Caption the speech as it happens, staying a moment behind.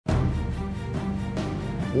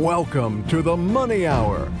Welcome to the Money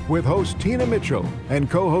Hour with host Tina Mitchell and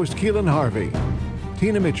co-host Keelan Harvey.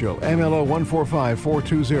 Tina Mitchell, MLO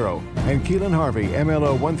 145420, and Keelan Harvey,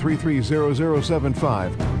 MLO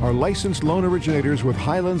 1330075, are licensed loan originators with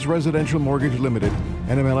Highlands Residential Mortgage Limited,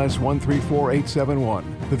 NMLS 134871.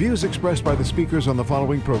 The views expressed by the speakers on the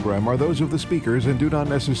following program are those of the speakers and do not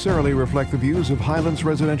necessarily reflect the views of Highlands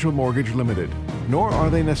Residential Mortgage Limited, nor are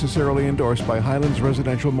they necessarily endorsed by Highlands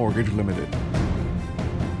Residential Mortgage Limited.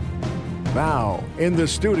 Now, in the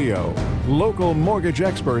studio, local mortgage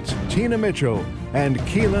experts Tina Mitchell and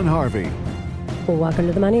Keelan Harvey. Welcome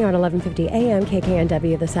to the Money Hour at 11:50 a.m.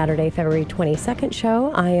 KKNW, the Saturday, February 22nd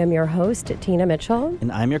show. I am your host, Tina Mitchell. And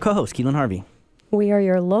I'm your co-host, Keelan Harvey. We are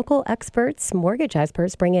your local experts, mortgage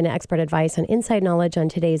experts, bringing in expert advice and inside knowledge on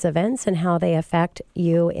today's events and how they affect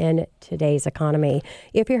you in today's economy.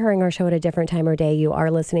 If you're hearing our show at a different time or day, you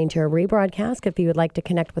are listening to a rebroadcast. If you would like to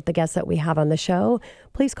connect with the guests that we have on the show,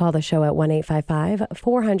 please call the show at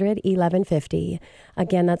 1-855-400-1150.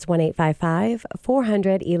 Again, that's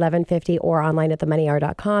 1-855-400-1150 or online at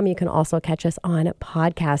themoneyhour.com. You can also catch us on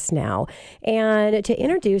podcasts now. And to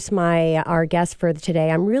introduce our guest for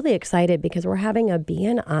today, I'm really excited because we're having a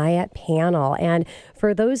BNI panel. And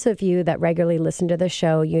for those of you that regularly listen to the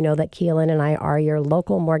show, you know that Keelan and I are your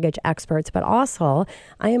local mortgage experts, but also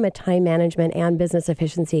I am a time management and business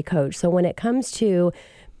efficiency coach. So when it comes to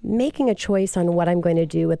making a choice on what I'm going to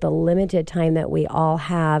do with the limited time that we all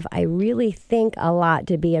have, I really think a lot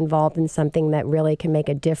to be involved in something that really can make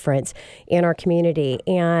a difference in our community.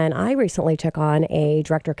 And I recently took on a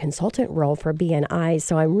director consultant role for BNI,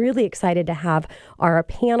 so I'm really excited to have our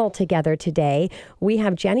panel together today. We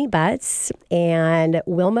have Jenni Butz and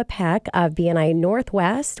Wilma Peck of BNI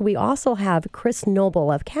Northwest. We also have Kris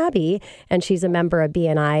Noble of cabi, and she's a member of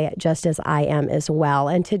BNI, just as I am as well.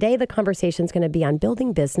 And today the conversation is going to be on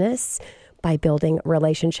building business by building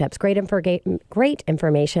relationships. Great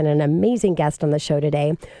information and an amazing guest on the show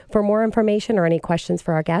today. For more information or any questions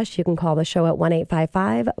for our guests, you can call the show at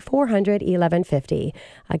 1-855-400-1150.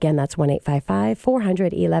 Again, that's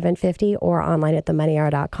 1-855-400-1150 or online at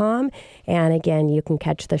themoneyhour.com. And again, you can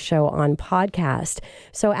catch the show on podcast.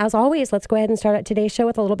 So as always, let's go ahead and start out today's show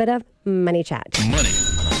with a little bit of money chat.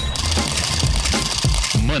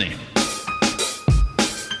 Money.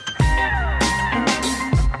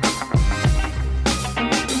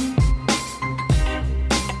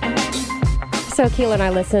 So Keelan, our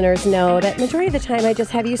listeners know that majority of the time I just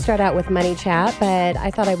have you start out with money chat, but I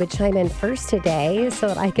thought I would chime in first today so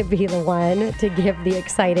that I could be the one to give the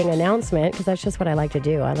exciting announcement, because that's just what I like to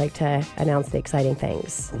do. I like to announce the exciting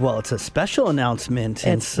things. Well, it's a special announcement.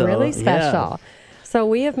 It's really special. Yeah. So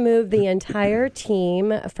we have moved the entire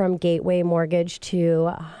team from Gateway Mortgage to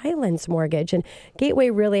Highlands Mortgage. And Gateway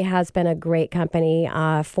really has been a great company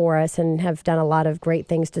for us and have done a lot of great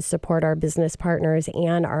things to support our business partners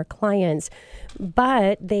and our clients.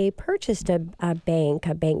 But they purchased a bank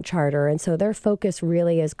charter. And so their focus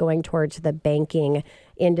really is going towards the banking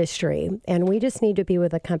industry. And we just need to be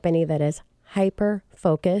with a company that is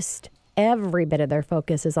hyper-focused. Every bit of their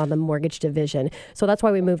focus is on the mortgage division. So that's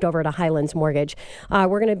why we moved over to Highlands Mortgage.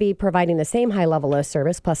 We're going to be providing the same high level of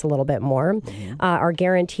service plus a little bit more. Mm-hmm. Our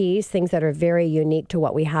guarantees, things that are very unique to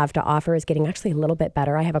what we have to offer, is getting actually a little bit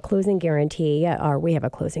better. I have a closing guarantee, or we have a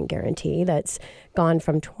closing guarantee that's gone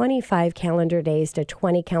from 25 calendar days to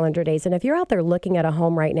 20 calendar days. And if you're out there looking at a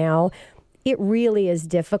home right now, it really is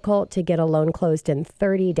difficult to get a loan closed in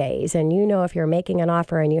 30 days. And you know, if you're making an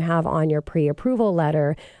offer and you have on your pre-approval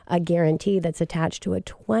letter a guarantee that's attached to a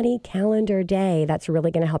 20 calendar day, that's really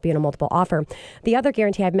going to help you in a multiple offer. The other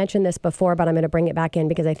guarantee, I've mentioned this before, but I'm going to bring it back in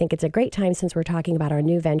because I think it's a great time since we're talking about our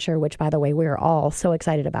new venture, which, by the way, we're all so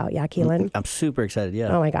excited about. Yeah, Keelan? I'm super excited, yeah.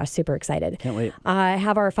 Oh my gosh, super excited. Can't wait. I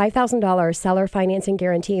have our $5,000 seller financing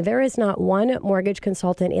guarantee. There is not one mortgage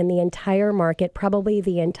consultant in the entire market, probably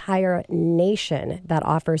the entire nation, that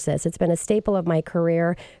offers this. It's been a staple of my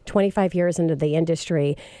career, 25 years into the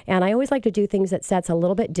industry. And I always like to do things that sets a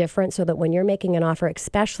little bit different so that when you're making an offer,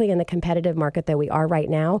 especially in the competitive market that we are right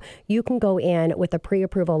now, you can go in with a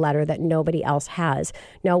pre-approval letter that nobody else has.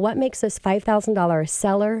 Now, what makes this $5,000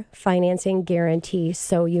 seller financing guarantee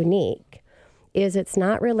so unique is it's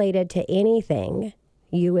not related to anything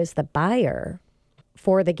you as the buyer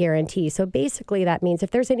for the guarantee. So basically that means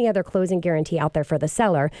if there's any other closing guarantee out there for the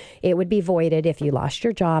seller, it would be voided if you lost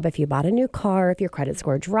your job, if you bought a new car, if your credit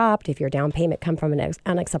score dropped, if your down payment come from an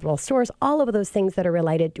unacceptable source, all of those things that are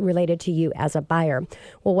related to you as a buyer.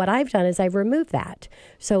 Well, what I've done is I've removed that.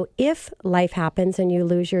 So if life happens and you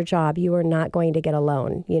lose your job, you are not going to get a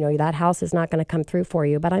loan. That house is not going to come through for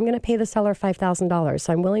you, but I'm going to pay the seller $5,000.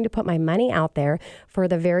 So I'm willing to put my money out there for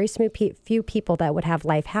the very few people that would have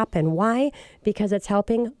life happen. Why? Because it's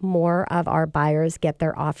helping more of our buyers get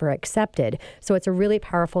their offer accepted. So it's a really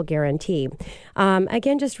powerful guarantee.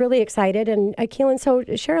 Again, just really excited. And Keelan, so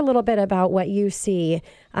share a little bit about what you see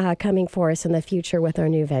coming for us in the future with our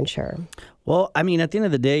new venture. Well, at the end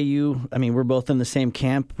of the day, we're both in the same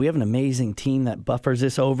camp. We have an amazing team that buffers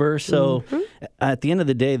this over. So at the end of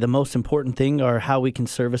the day, the most important thing are how we can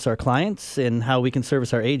service our clients and how we can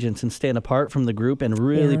service our agents and stand apart from the group and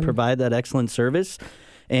really provide that excellent service.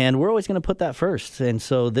 And we're always going to put that first. And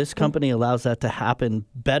so this company allows that to happen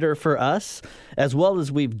better for us, as well as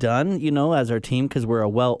we've done, as our team, because we're a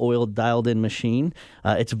well-oiled, dialed-in machine.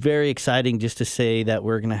 It's very exciting just to say that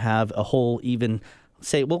we're going to have a whole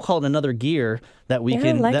we'll call it another gear that we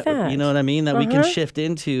can, you know what I mean, that we can shift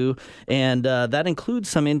into. And that includes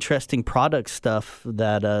some interesting product stuff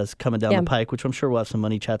that is coming down the pike, which I'm sure we'll have some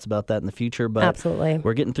money chats about that in the future. But absolutely,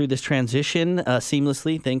 we're getting through this transition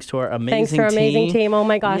seamlessly thanks to our amazing team. Oh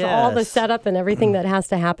my gosh, all the setup and everything that has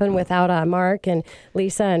to happen without Mark and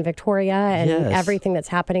Lisa and Victoria and everything that's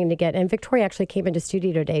happening to get. And Victoria actually came into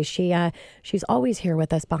studio today. She's always here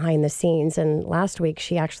with us behind the scenes. And last week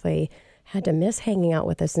she actually had to miss hanging out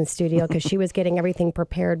with us in studio because she was getting everything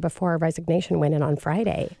prepared before our resignation went in on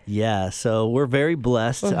Friday. Yeah, so we're very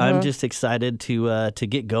blessed. I'm just excited to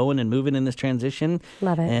get going and moving in this transition.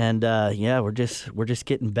 Love it. And we're just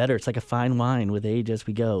getting better. It's like a fine wine with age as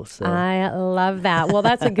we go. So I love that. Well,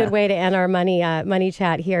 that's a good way to end our money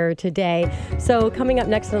chat here today. So coming up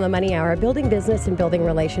next on the Money Hour, building business and building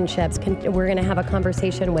relationships. We're going to have a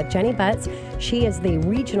conversation with Jenni Butz. She is the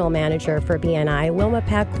regional manager for BNI. Wilma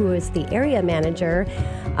Peck, who is the area manager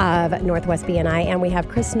of Northwest BNI, and we have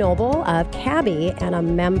Kris Noble of Cabi and a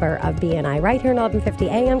member of BNI right here at 1150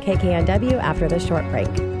 AM KKNW after this short break.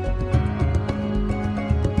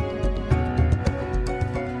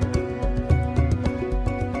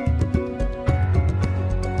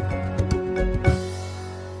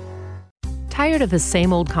 Tired of the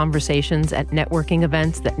same old conversations at networking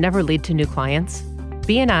events that never lead to new clients?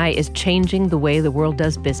 BNI is changing the way the world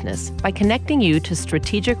does business by connecting you to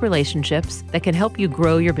strategic relationships that can help you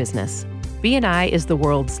grow your business. BNI is the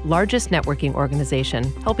world's largest networking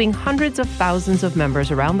organization, helping hundreds of thousands of members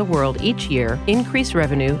around the world each year increase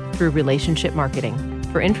revenue through relationship marketing.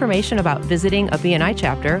 For information about visiting a BNI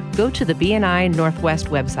chapter, go to the BNI Northwest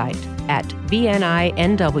website at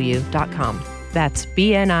bninw.com. That's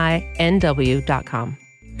bninw.com.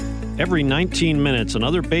 Every 19 minutes,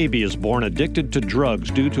 another baby is born addicted to drugs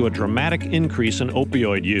due to a dramatic increase in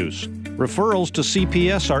opioid use. Referrals to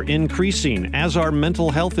CPS are increasing, as are mental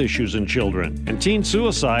health issues in children. And teen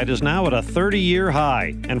suicide is now at a 30-year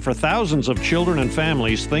high. And for thousands of children and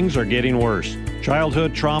families, things are getting worse.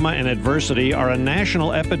 Childhood trauma and adversity are a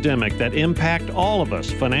national epidemic that impact all of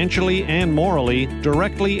us, financially and morally,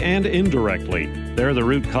 directly and indirectly. They're the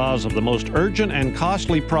root cause of the most urgent and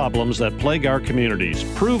costly problems that plague our communities,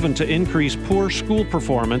 proven to increase poor school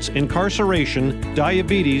performance, incarceration,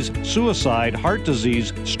 diabetes, suicide, heart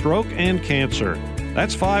disease, stroke, and cancer.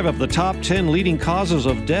 That's 5 of the top 10 leading causes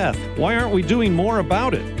of death. Why aren't we doing more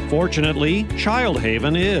about it? Fortunately, Child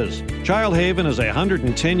Haven is. Child Haven is a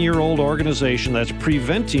 110-year-old organization that's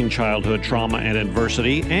preventing childhood trauma and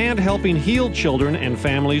adversity and helping heal children and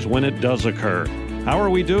families when it does occur. How are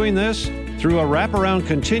we doing this? Through a wraparound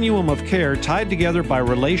continuum of care tied together by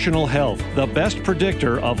relational health, the best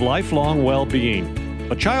predictor of lifelong well-being.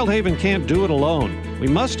 But Child Haven can't do it alone. We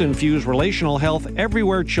must infuse relational health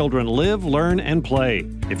everywhere children live, learn, and play.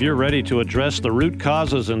 If you're ready to address the root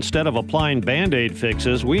causes instead of applying Band-Aid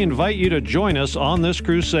fixes, we invite you to join us on this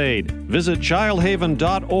crusade. Visit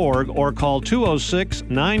childhaven.org or call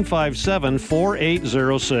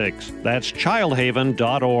 206-957-4806. That's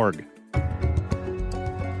childhaven.org.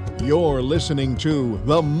 You're listening to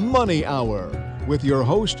The Money Hour with your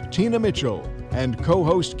host, Tina Mitchell, and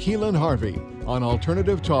co-host Keelan Harvey on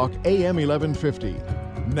Alternative Talk AM 1150.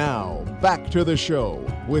 Now, back to the show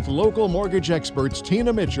with local mortgage experts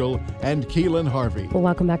Tina Mitchell and Keelan Harvey. Well,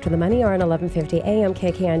 welcome back to The Money Hour on 1150 AM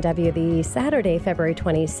KKNW, the Saturday, February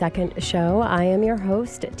 22nd show. I am your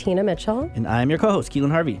host, Tina Mitchell. And I am your co-host,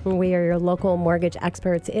 Keelan Harvey. We are your local mortgage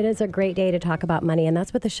experts. It is a great day to talk about money, and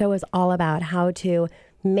that's what the show is all about, how to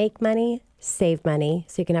make money, save money,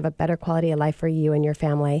 so you can have a better quality of life for you and your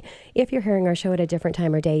family. If you're hearing our show at a different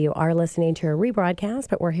time or day, you are listening to a rebroadcast,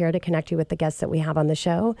 but we're here to connect you with the guests that we have on the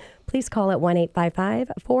show. Please call at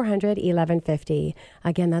 1-855-400-1150.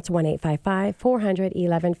 Again, that's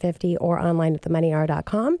 1-855-400-1150 or online at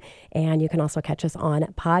themoneyhour.com. And you can also catch us on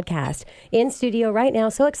podcast. In studio right now,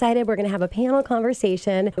 so excited, we're going to have a panel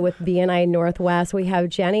conversation with BNI Northwest. We have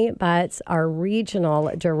Jenni Butz, our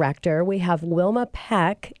regional director. We have Wilma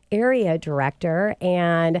Peck, area director,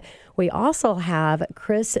 and we also have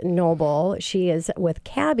Kris Noble. She is with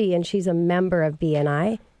Cabi, and she's a member of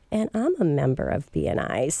BNI, and I'm a member of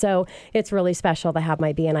BNI. So it's really special to have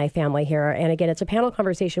my BNI family here. And again, it's a panel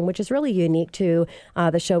conversation, which is really unique to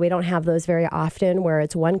the show. We don't have those very often, where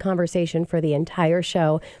it's one conversation for the entire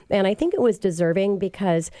show. And I think it was deserving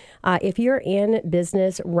because if you're in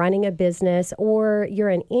business, running a business, or you're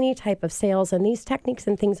in any type of sales, and these techniques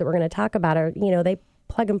and things that we're going to talk about are, they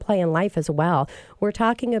plug and play in life as well. We're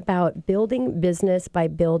talking about building business by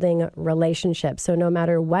building relationships. So no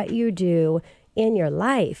matter what you do in your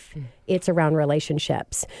life, it's around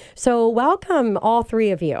relationships. So welcome, all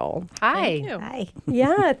three of you. Hi. Hi.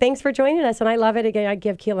 Yeah, thanks for joining us. And I love it. Again, I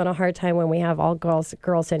give Keelan a hard time when we have all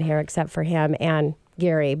girls in here except for him and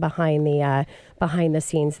Gary behind the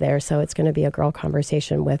scenes there. So it's going to be a girl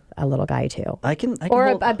conversation with a little guy too. I can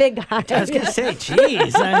or a big guy. I was going to say,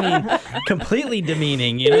 geez, completely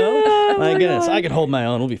demeaning, My goodness, I can hold my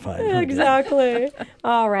own. We'll be fine. Exactly.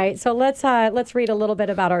 All right. So let's read a little bit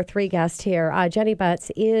about our three guests here. Jenni Butz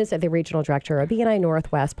is the regional director of BNI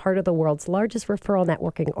Northwest, part of the world's largest referral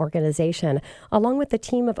networking organization. Along with a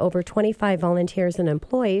team of over 25 volunteers and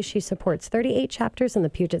employees, she supports 38 chapters in the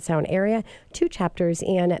Puget Sound area, 2 chapters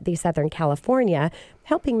in the Southern California,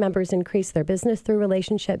 helping members increase their business through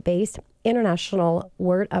relationship-based international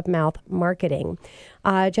word-of-mouth marketing.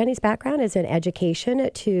 Jenni's background is in education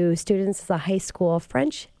to students as a high school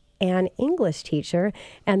French and English teacher,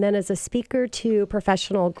 and then as a speaker to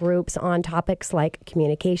professional groups on topics like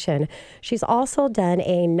communication. She's also done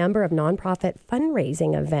a number of nonprofit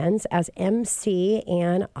fundraising events as MC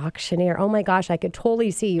and auctioneer. Oh my gosh, I could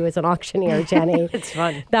totally see you as an auctioneer, Jenni. It's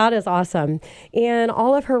fun. That is awesome. In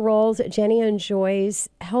all of her roles, Jenni enjoys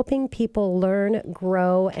helping people learn,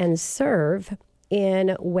 grow, and serve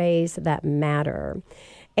in ways that matter.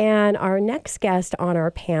 And our next guest on our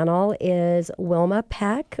panel is Wilma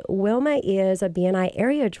Peck. Wilma is a BNI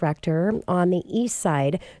Area Director on the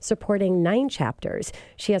Eastside, supporting 9 chapters.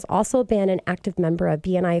 She has also been an active member of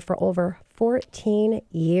BNI for over 14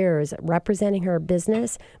 years, representing her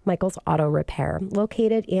business, Michael's Auto Repair,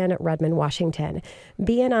 located in Redmond, Washington.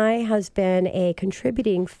 BNI has been a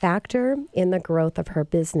contributing factor in the growth of her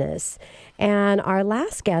business. And our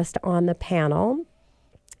last guest on the panel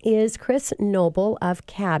is Kris Noble of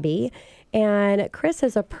Cabi. And Kris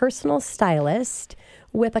is a personal stylist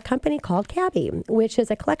with a company called Cabi, which is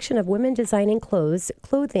a collection of women designing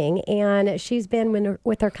clothing, and she's been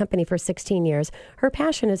with her company for 16 years. Her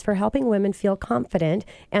passion is for helping women feel confident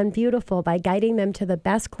and beautiful by guiding them to the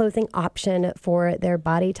best clothing option for their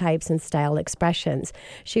body types and style expressions.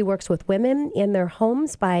 She works with women in their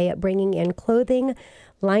homes by bringing in clothing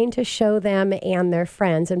line to show them and their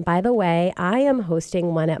friends. And by the way, I am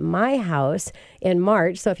hosting one at my house in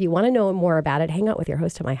March. So if you want to know more about it, hang out with your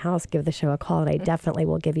host at my house, give the show a call, and I definitely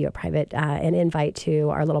will give you a private an invite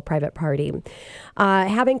to our little private party.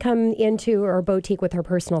 Having come into her boutique with her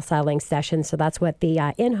personal styling session, so that's what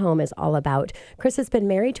the in-home is all about. Kris has been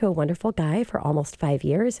married to a wonderful guy for almost 5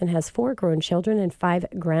 years and has 4 grown children and 5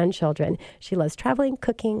 grandchildren. She loves traveling,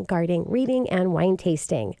 cooking, gardening, reading, and wine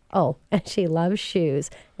tasting. Oh, and she loves shoes.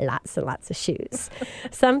 Lots and lots of shoes.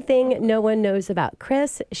 Something no one knows about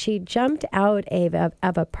Kris, she jumped out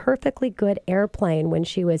of a perfectly good airplane when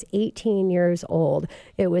she was 18 years old.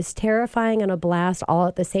 It was terrifying and a blast all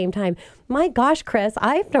at the same time. My gosh, Kris,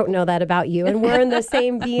 I don't know that about you. And we're in the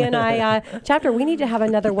same BNI chapter. We need to have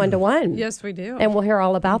another one-to-one. Yes, we do. And we'll hear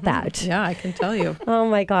all about that. Yeah, I can tell you. Oh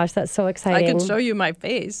my gosh, that's so exciting. I can show you my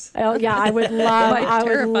face. Oh yeah, I would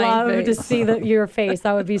love to see your face.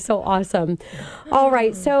 That would be so awesome. All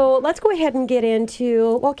right, so let's go ahead and get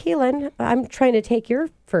into, well, Keelan, I'm trying to take your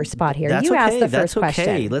first spot here. That's you okay. asked the first That's okay.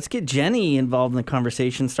 question. Let's get Jenni involved in the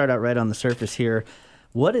conversation. Start out right on the surface here.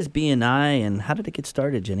 What is BNI and how did it get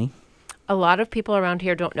started, Jenni? A lot of people around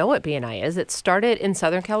here don't know what BNI is. It started in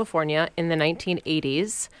Southern California in the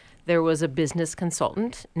 1980s. There was a business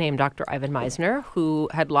consultant named Dr. Ivan Meisner who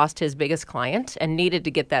had lost his biggest client and needed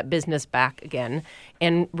to get that business back again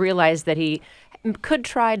and realized that he could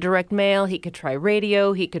try direct mail, he could try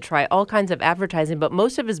radio, he could try all kinds of advertising, but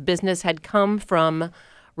most of his business had come from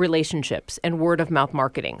relationships and word of mouth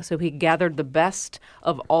marketing. So he gathered the best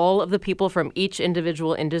of all of the people from each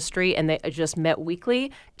individual industry, and they just met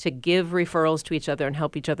weekly to give referrals to each other and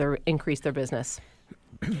help each other increase their business.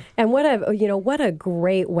 And what a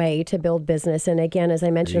great way to build business. And again, as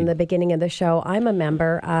I mentioned in the beginning of the show, I'm a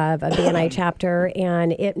member of a BNI chapter,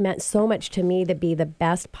 and it meant so much to me to be the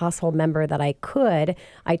best possible member that I could.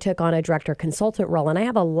 I took on a director consultant role, and I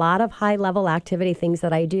have a lot of high level activity things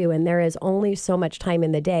that I do, and there is only so much time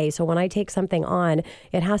in the day. So when I take something on,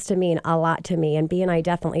 it has to mean a lot to me, and BNI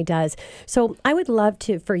definitely does. So I would love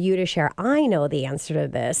for you to share. I know the answer to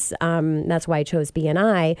this. That's why I chose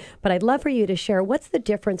BNI, but I'd love for you to share what's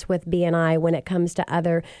the difference with BNI when it comes to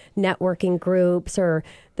other networking groups or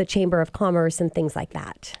the Chamber of Commerce and things like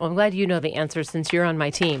that. Well, I'm glad you know the answer since you're on my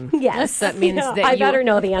team. Yes. That means that I better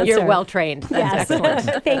know the answer. You're well trained. That's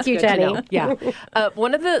excellent. Thank you, Jenny. Yeah.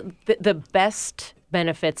 One of the best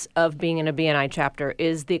benefits of being in a BNI chapter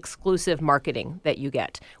is the exclusive marketing that you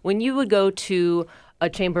get. When you would go to a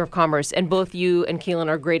Chamber of Commerce, and both you and Keelan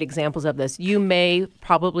are great examples of this, you may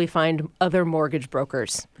probably find other mortgage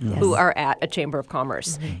brokers who are at a Chamber of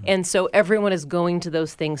Commerce. Mm-hmm. And so everyone is going to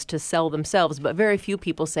those things to sell themselves, but very few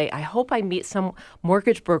people say, I hope I meet some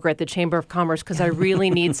mortgage broker at the Chamber of Commerce because I really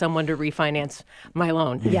need someone to refinance my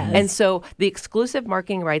loan. Yes. And so the exclusive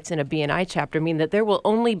marketing rights in a BNI chapter mean that there will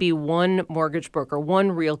only be one mortgage broker,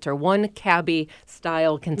 one realtor, one cabi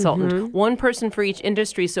style consultant, one person for each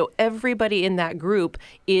industry. So everybody in that group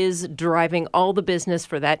is driving all the business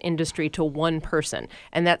for that industry to one person.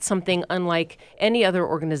 And that's something unlike any other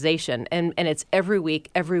organization. And it's every week,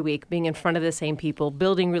 being in front of the same people,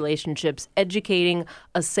 building relationships, educating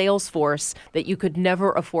a sales force that you could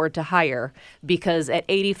never afford to hire because at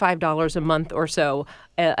 $85 a month or so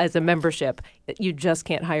as a membership, you just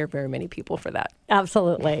can't hire very many people for that.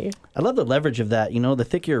 Absolutely. I love the leverage of that. You know, the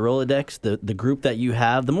thicker your Rolodex, the group that you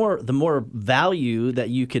have, the more value that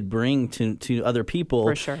you could bring to other people.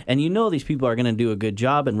 For sure. And you know these people are going to do a good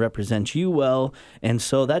job and represent you well. And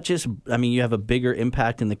so that just, I mean, you have a bigger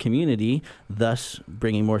impact in the community, thus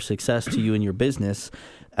bringing more success to you and your business.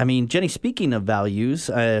 I mean, Jenny, speaking of values,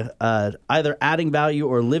 either adding value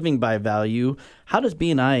or living by value, how does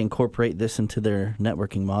BNI incorporate this into their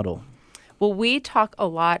networking model? Well, we talk a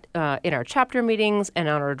lot in our chapter meetings and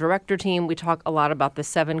on our director team. We talk a lot about the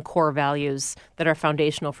 7 core values that are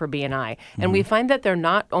foundational for BNI. And we find that they're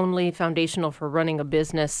not only foundational for running a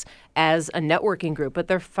business as a networking group, but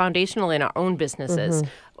they're foundational in our own businesses.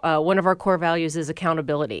 One of our core values is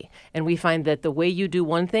accountability. And we find that the way you do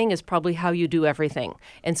one thing is probably how you do everything.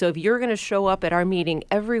 And so if you're going to show up at our meeting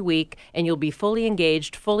every week and you'll be fully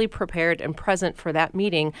engaged, fully prepared, and present for that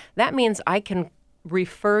meeting, that means I can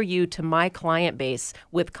refer you to my client base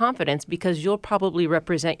with confidence because you'll probably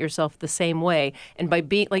represent yourself the same way. And by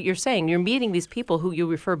being, like you're saying, you're meeting these people who you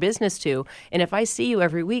refer business to. And if I see you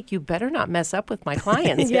every week, you better not mess up with my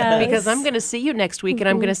clients because I'm going to see you next week and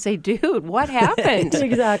I'm going to say, dude, what happened?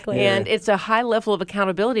 Exactly. And it's a high level of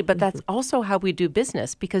accountability, but that's also how we do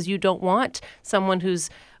business because you don't want someone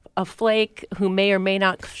who's a flake who may or may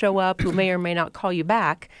not show up, who may or may not call you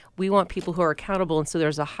back. We want people who are accountable, and so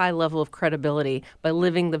there's a high level of credibility by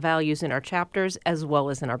living the values in our chapters as well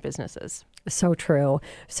as in our businesses. So true.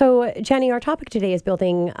 So, Jenny, our topic today is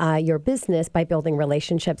building your business by building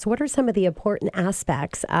relationships. What are some of the important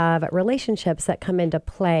aspects of relationships that come into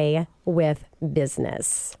play with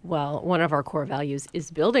business? Well, one of our core values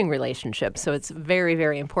is building relationships, so it's very,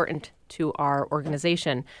 very important to our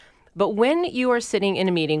organization. But when you are sitting in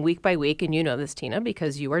a meeting week by week, and you know this, Tina,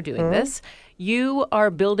 because you are doing this, you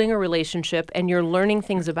are building a relationship and you're learning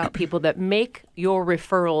things about people that make your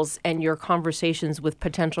referrals and your conversations with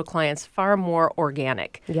potential clients far more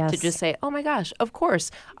organic. Yes. To just say, oh my gosh, of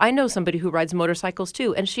course, I know somebody who rides motorcycles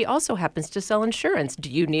too, and she also happens to sell insurance.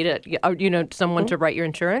 Do you need someone to write your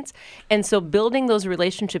insurance? And so building those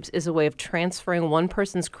relationships is a way of transferring one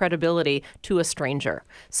person's credibility to a stranger.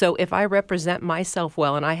 So if I represent myself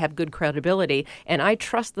well and I have good credibility and I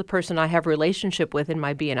trust the person I have a relationship with in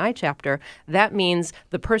my BNI chapter, that means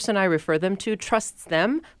the person I refer them to trusts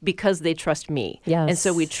them because they trust me. Yes. And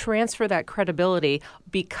so we transfer that credibility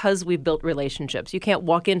because we've built relationships. You can't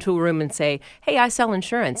walk into a room and say, hey, I sell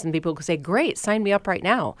insurance. And people can say, great, sign me up right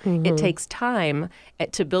now. It takes time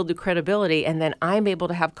to build the credibility. And then I'm able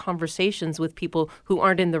to have conversations with people who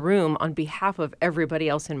aren't in the room on behalf of everybody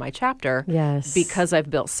else in my chapter. Yes. Because I've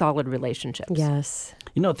built solid relationships. Yes.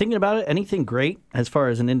 You know, thinking about it, anything great as far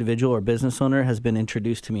as an individual or business owner has been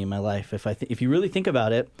introduced to me in my life. If you really think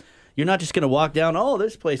about it, you're not just going to walk down, oh,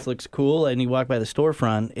 this place looks cool, and you walk by the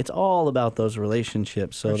storefront. It's all about those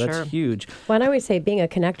relationships, so that's huge. Well, I always say being a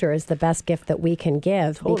connector is the best gift that we can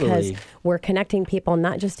give because we're connecting people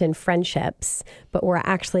not just in friendships, but we're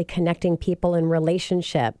actually connecting people in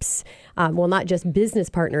relationships. Well, not just business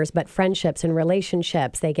partners, but friendships and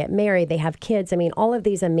relationships. They get married, they have kids. I mean, all of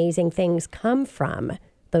these amazing things come from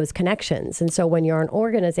those connections. And so when you're an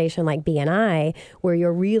organization like BNI, where you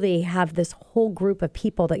really have this whole group of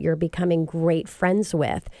people that you're becoming great friends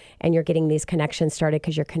with, and you're getting these connections started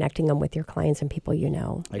because you're connecting them with your clients and people you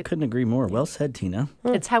know. I couldn't agree more. Well said, Tina.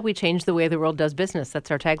 It's how we change the way the world does business. That's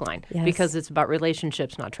our tagline. Yes. Because it's about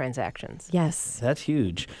relationships, not transactions. Yes. That's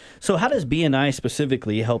huge. So how does BNI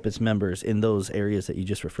specifically help its members in those areas that you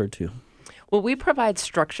just referred to? Well, we provide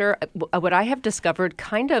structure. What I have discovered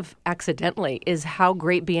kind of accidentally is how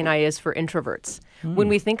great BNI is for introverts. When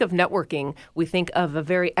we think of networking, we think of a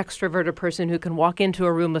very extroverted person who can walk into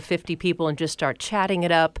a room of 50 people and just start chatting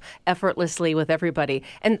it up effortlessly with everybody.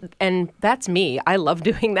 And that's me. I love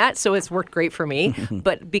doing that, so it's worked great for me.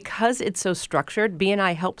 But because it's so structured,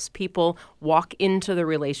 BNI helps people walk into the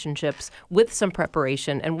relationships with some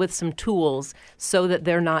preparation and with some tools so that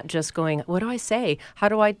they're not just going, what do I say? How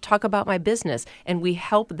do I talk about my business? And we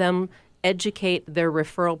help them educate their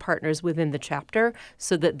referral partners within the chapter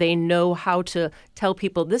so that they know how to tell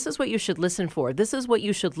people, this is what you should listen for, this is what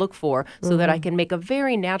you should look for, so that I can make a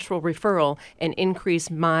very natural referral and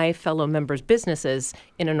increase my fellow members' businesses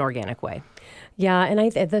in an organic way. Yeah,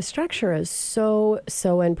 and the structure is so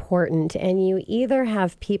important. And you either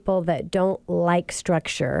have people that don't like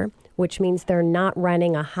structure, which means they're not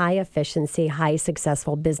running a high efficiency, high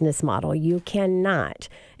successful business model. You cannot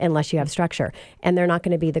unless you have structure. And they're not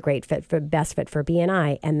going to be the best fit for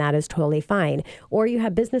BNI, and that is totally fine. Or you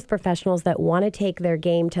have business professionals that want to take their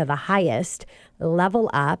game to the highest, level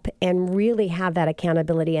up, and really have that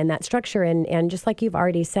accountability and that structure. And just like you've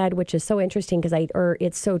already said, which is so interesting because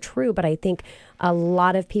it's so true, but I think a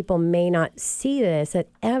lot of people may not see this, that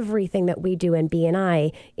everything that we do in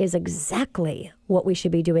BNI is exactly what we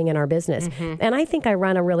should be doing in our business. And I think I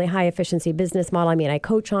run a really high efficiency business model. I mean, I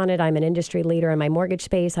coach on it. I'm an industry leader in my mortgage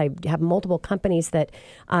space. I have multiple companies that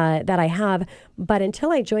I have. But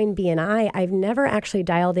until I joined BNI, I've never actually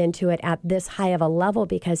dialed into it at this high of a level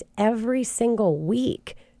because every single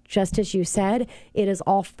week, just as you said, it is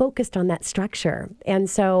all focused on that structure. And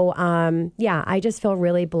so, I just feel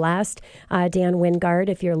really blessed. Dan Wingard,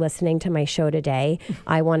 if you're listening to my show today,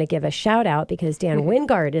 I want to give a shout out because Dan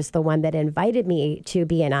Wingard is the one that invited me to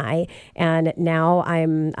BNI. And now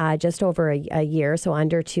I'm just over a year, so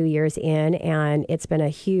under 2 years in, and it's been a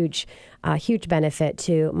huge benefit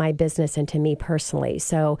to my business and to me personally.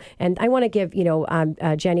 So, and I want to give,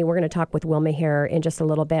 Jenni, we're going to talk with Wilma here in just a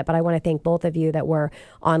little bit, but I want to thank both of you that were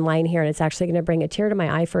online here. And it's actually going to bring a tear to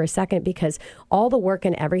my eye for a second because all the work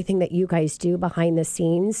and everything that you guys do behind the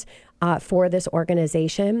scenes for this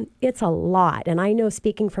organization, it's a lot. And I know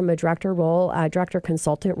speaking from a director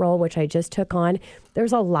consultant role, which I just took on,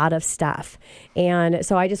 there's a lot of stuff. And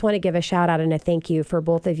so I just want to give a shout out and a thank you for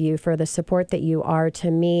both of you for the support that you are to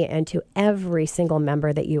me and to every single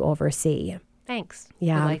member that you oversee. Thanks.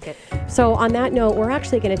 Yeah. I like it. So on that note, we're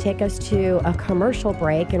actually going to take us to a commercial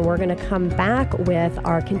break, and we're going to come back with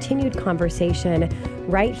our continued conversation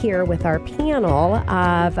right here with our panel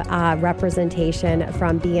of representation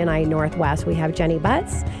from BNI Northwest. We have Jenni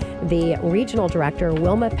Butz, the Regional Director,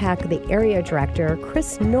 Wilma Peck, the Area Director,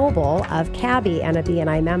 Kris Noble of cabi and a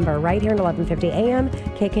BNI member right here at 1150 AM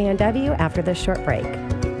KKNW after this short break.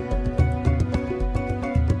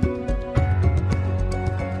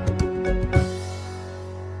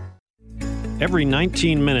 Every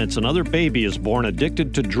 19 minutes, another baby is born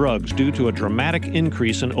addicted to drugs due to a dramatic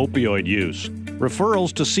increase in opioid use.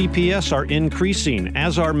 Referrals to CPS are increasing,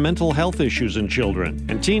 as are mental health issues in children.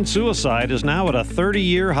 And teen suicide is now at a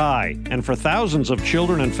 30-year high. And for thousands of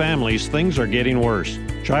children and families, things are getting worse.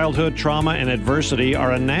 Childhood trauma and adversity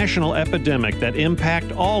are a national epidemic that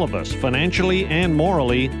impact all of us, financially and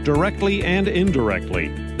morally, directly and indirectly.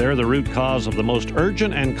 They're the root cause of the most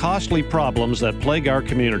urgent and costly problems that plague our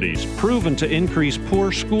communities, proven to increase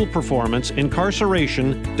poor school performance,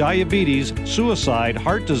 incarceration, diabetes, suicide,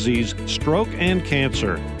 heart disease, stroke, and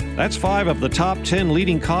cancer. That's 5 of the top 10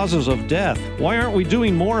 leading causes of death. Why aren't we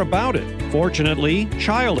doing more about it? Fortunately,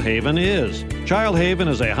 Child Haven is. Child Haven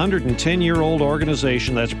is a 110-year-old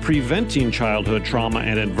organization that's preventing childhood trauma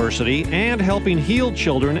and adversity and helping heal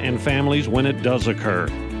children and families when it does occur.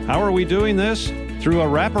 How are we doing this? Through a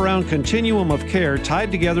wraparound continuum of care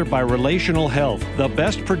tied together by relational health, the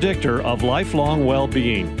best predictor of lifelong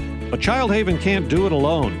well-being. But Child Haven can't do it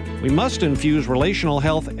alone. We must infuse relational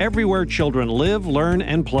health everywhere children live, learn,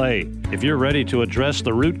 and play. If you're ready to address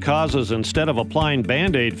the root causes instead of applying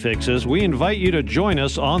Band-Aid fixes, we invite you to join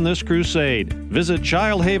us on this crusade. Visit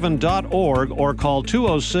childhaven.org or call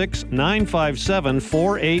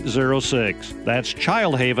 206-957-4806. That's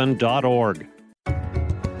childhaven.org.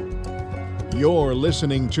 You're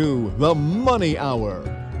listening to The Money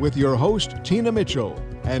Hour with your host, Tina Mitchell,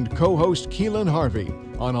 and co-host Keelan Harvey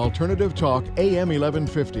on Alternative Talk AM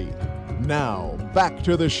 1150. Now, back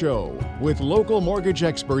to the show with local mortgage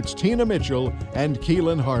experts Tina Mitchell and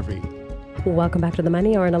Keelan Harvey. Welcome back to The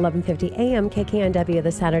Money Hour on 1150 AM KKNW,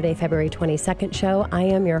 the Saturday, February 22nd show. I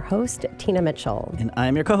am your host, Tina Mitchell. And I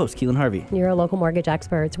am your co-host, Keelan Harvey. You're a local mortgage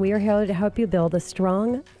experts. We are here to help you build a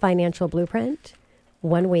strong financial blueprint,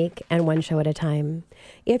 1 week and one show at a time.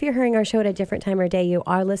 If you're hearing our show at a different time or day, you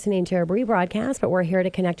are listening to a rebroadcast, but we're here to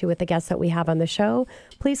connect you with the guests that we have on the show.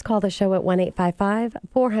 Please call the show at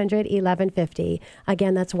 1-855-400-1150.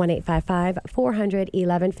 Again, that's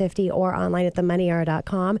 1-855-400-1150 or online at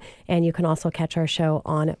themoneyhour.com. And you can also catch our show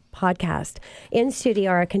on podcast. In studio,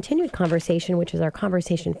 our continued conversation, which is our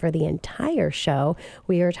conversation for the entire show.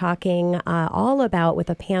 We are talking all about with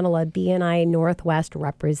a panel of BNI Northwest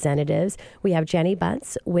representatives. We have Jenni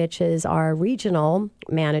Butz, which is our regional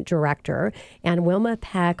director, and Wilma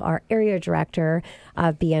Peck, our area director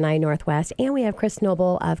of BNI Northwest, and we have Kris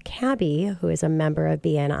Noble of Cabi, who is a member of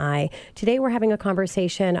BNI. Today we're having a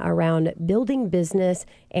conversation around building business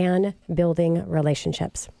and building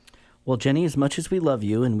relationships. Well, Jenni, as much as we love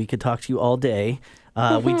you and we could talk to you all day,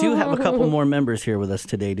 we do have a couple more members here with us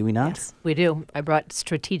today, do we not? Yes, we do. I brought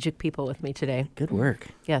strategic people with me today. Good work.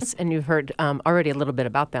 Yes, and you've heard already a little bit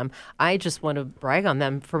about them. I just want to brag on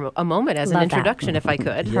them for a moment as an introduction, if I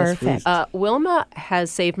could. Yes, Perfect. Wilma has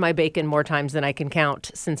saved my bacon more times than I can count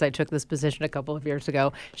since I took this position a couple of years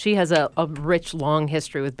ago. She has a rich, long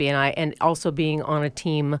history with BNI and also being on a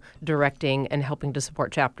team directing and helping to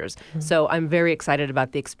support chapters. Mm-hmm. So I'm very excited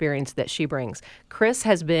about the experience that she brings. Kris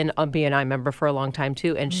has been a BNI member for a long time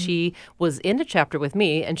too, and she was in a chapter with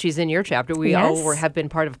me, and she's in your chapter. We all have been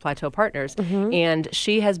part of Plateau Partners, and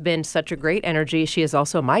she has been such a great energy. She is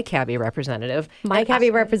also my cabi representative. My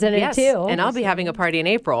cabi representative too. And I'll be having a party in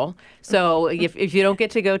April. So if you don't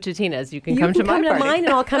get to go to Tina's, you can come to my party. You can come to mine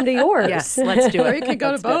and I'll come to yours. Yes, let's do it. Or you could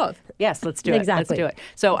go to both. Yes, let's do it. Exactly. Let's do it.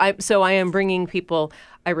 So I am bringing people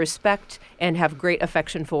I respect and have great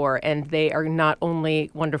affection for, and they are not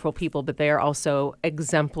only wonderful people, but they are also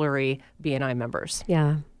exemplary BNI members.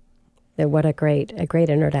 Yeah. What a great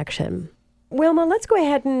introduction. Wilma, let's go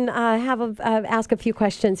ahead and ask a few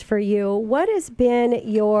questions for you. What has been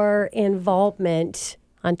your involvement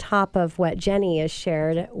on top of what Jenni has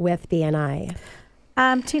shared with BNI?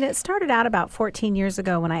 Tina, it started out about 14 years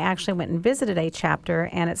ago when I actually went and visited a chapter,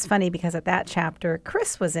 and it's funny because at that chapter,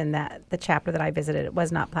 Kris was in the chapter that I visited. It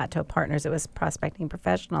was not Plateau Partners, it was Prospecting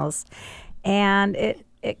Professionals, and it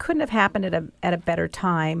couldn't have happened at a better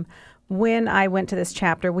time. When I went to this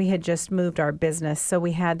chapter, we had just moved our business, so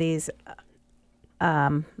we had these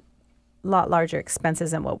lot larger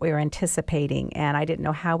expenses than what we were anticipating, and I didn't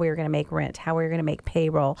know how we were going to make rent, how we were going to make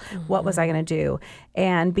payroll, what was I going to do,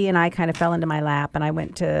 and BNI kind of fell into my lap, and I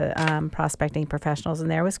went to Prospecting Professionals,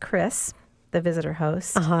 and there was Kris, the visitor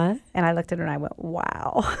host, and I looked at her and I went,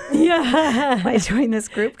 wow. Yeah. If I join this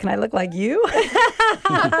group, can I look like you?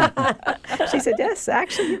 She said, yes,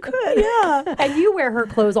 actually you could. Yeah. And you wear her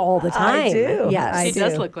clothes all the time. I do. Yes. She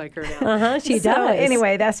does look like her now. She so does.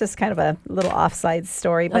 Anyway, that's just kind of a little offside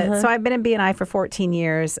story. But so I've been in BNI for 14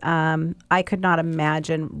 years. I could not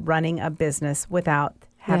imagine running a business without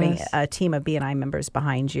having a team of BNI members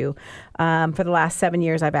behind you. For the last 7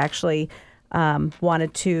 years, I've actually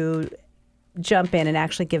wanted to jump in and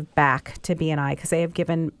actually give back to BNI because they have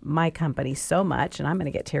given my company so much, and I'm going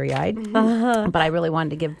to get teary-eyed, but I really wanted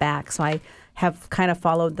to give back. So I have kind of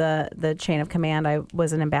followed the chain of command. I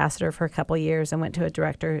was an ambassador for a couple of years and went to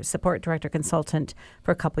a support director consultant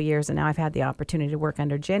for a couple of years, and now I've had the opportunity to work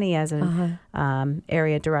under Jenni as an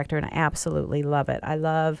area director, and I absolutely love it. I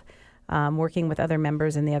love working with other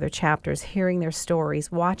members in the other chapters, hearing their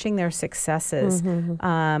stories, watching their successes,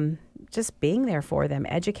 just being there for them,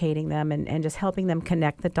 educating them, and just helping them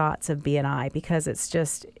connect the dots of BNI, because it's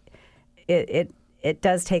just, it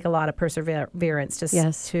does take a lot of perseverance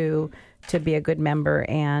just to be a good member,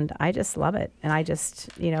 and I just love it. And I just,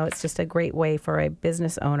 it's just a great way for a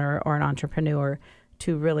business owner or an entrepreneur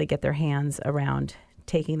to really get their hands around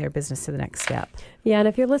taking their business to the next step. Yeah, and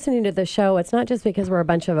if you're listening to the show, it's not just because we're a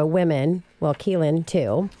bunch of women, well, Keelan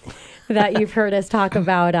too, that you've heard us talk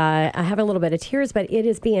about. I have a little bit of tears, but it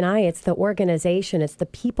is BNI. It's the organization. It's the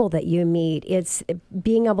people that you meet. It's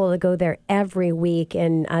being able to go there every week.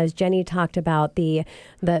 And as Jenni talked about, the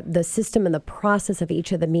system and the process of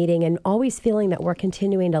each of the meeting, and always feeling that we're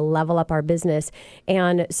continuing to level up our business.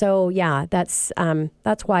 And so, yeah, that's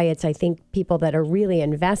why it's, I think, people that are really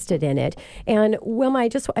invested in it. And Wilma, I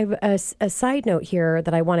have a side note here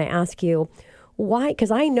that I want to ask you. Why? Because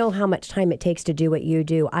I know how much time it takes to do what you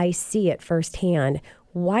do. I see it firsthand.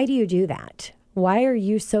 Why do you do that? Why are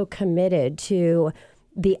you so committed to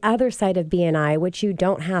the other side of BNI, which you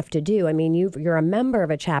don't have to do? I mean, you're a member of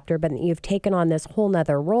a chapter, but you've taken on this whole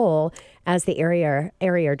nother role as the area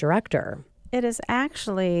director. It is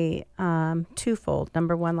actually twofold.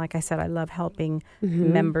 Number one, like I said, I love helping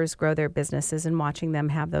members grow their businesses and watching them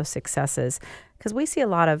have those successes. Because we see a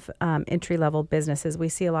lot of entry-level businesses. We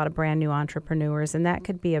see a lot of brand new entrepreneurs, and that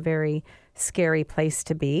could be a very scary place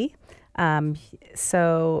to be.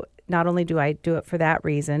 So not only do I do it for that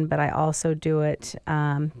reason, but I also do it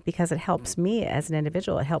because it helps me as an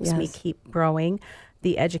individual. It helps me keep growing.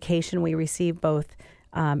 The education we receive both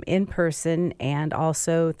in person and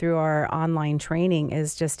also through our online training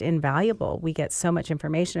is just invaluable. We get so much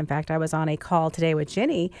information. In fact, I was on a call today with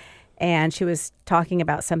Jenni, and she was talking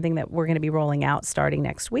about something that we're going to be rolling out starting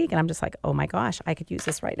next week. And I'm just like, oh my gosh, I could use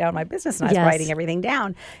this right now in my business. And I was writing everything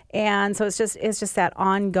down. And so it's just that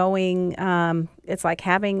ongoing, it's like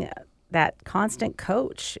having that constant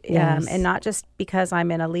coach, and not just because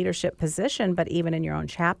I'm in a leadership position, but even in your own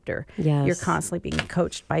chapter. You're constantly being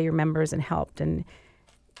coached by your members and helped. And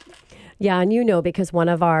yeah, and because one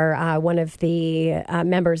of the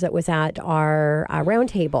members that was at our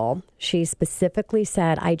roundtable, she specifically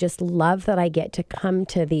said, I just love that I get to come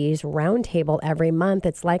to these roundtable every month.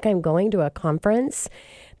 It's like I'm going to a conference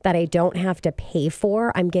that I don't have to pay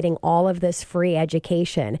for. I'm getting all of this free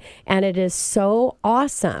education. And it is so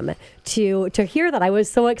awesome to hear that. I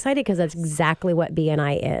was so excited because that's exactly what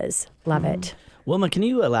BNI is. Love it. Wilma, can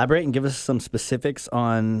you elaborate and give us some specifics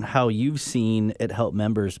on how you've seen it help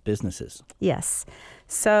members' businesses? Yes.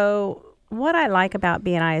 So what I like about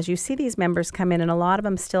BNI is you see these members come in, and a lot of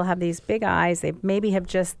them still have these big eyes. They maybe have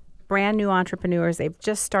just brand new entrepreneurs. They've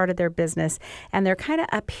just started their business, and they're kind of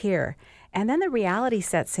up here. And then the reality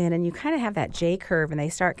sets in, and you kind of have that J curve, and they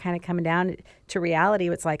start kind of coming down to reality.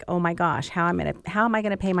 It's like, oh my gosh, how am I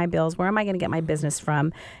going to pay my bills? Where am I going to get my business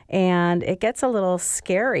from? And it gets a little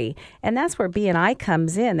scary. And that's where BNI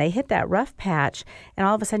comes in. They hit that rough patch, and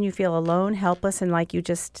all of a sudden you feel alone, helpless, and like you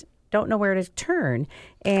just don't know where to turn.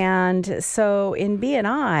 And so in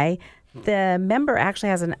BNI, the member actually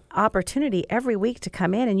has an opportunity every week to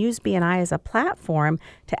come in and use BNI as a platform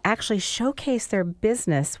to actually showcase their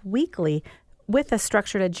business weekly with a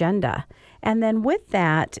structured agenda. And then with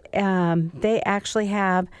that, they actually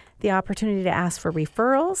have the opportunity to ask for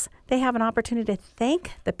referrals. They have an opportunity to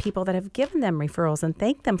thank the people that have given them referrals and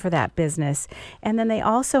thank them for that business. And then they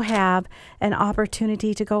also have an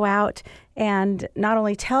opportunity to go out and not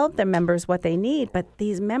only tell their members what they need, but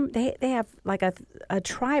these they have like a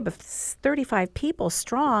tribe of 35 people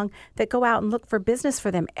strong that go out and look for business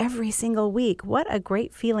for them every single week. What a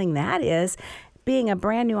great feeling that is, being a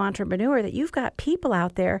brand new entrepreneur, that you've got people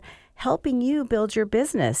out there helping you build your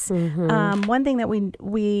business. One thing that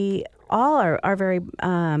we all are very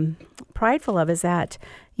prideful of is that,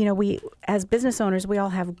 we as business owners, we all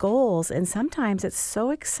have goals, and sometimes it's so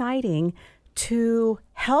exciting to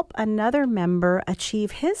help another member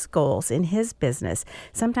achieve his goals in his business.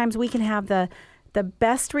 Sometimes we can have the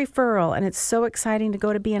best referral, and it's so exciting to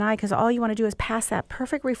go to BNI because all you want to do is pass that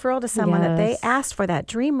perfect referral to someone that they asked for, that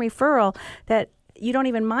dream referral that you don't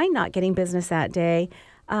even mind not getting business that day.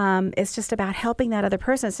 It's just about helping that other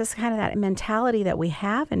person. It's just kind of that mentality that we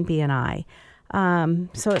have in BNI.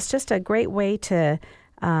 So it's just a great way to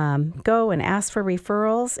go and ask for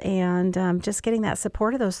referrals and just getting that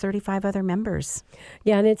support of those 35 other members.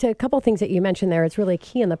 Yeah, and it's a couple of things that you mentioned there. It's really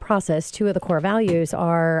key in the process. Two of the core values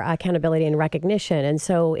are accountability and recognition. And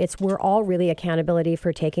so we're all really accountability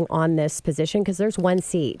for taking on this position because there's one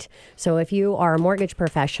seat. So if you are a mortgage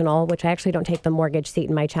professional, which I actually don't take the mortgage seat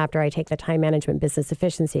in my chapter, I take the time management business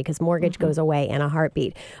efficiency because mortgage goes away in a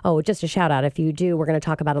heartbeat. Oh, just a shout out. If you do, we're going to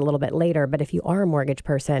talk about it a little bit later. But if you are a mortgage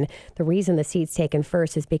person, the reason the seat's taken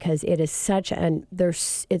first is because it is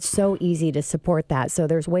it's so easy to support that. So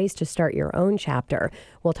there's ways to start your own chapter.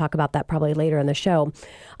 We'll talk about that probably later in the show.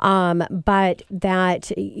 But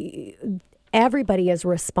that everybody is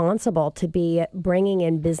responsible to be bringing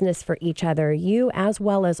in business for each other, you as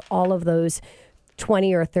well as all of those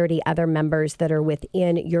 20 or 30 other members that are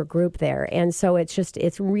within your group there. And so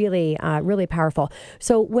it's really, really powerful.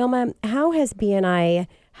 So Wilma, how has BNI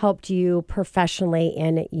helped you professionally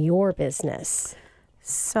in your business?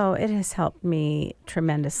 So it has helped me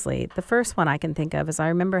tremendously. The first one I can think of is I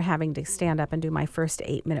remember having to stand up and do my first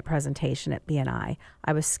 8-minute presentation at BNI.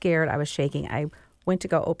 I was scared. I was shaking. I went to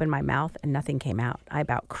go open my mouth and nothing came out. I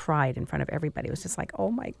about cried in front of everybody. It was just like,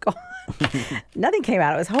 oh my God. Nothing came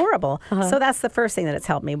out. It was horrible. So that's the first thing that it's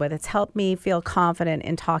helped me with. It's helped me feel confident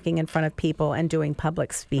in talking in front of people and doing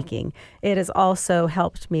public speaking. It has also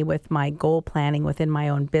helped me with my goal planning within my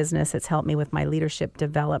own business. It's helped me with my leadership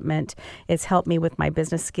development. It's helped me with my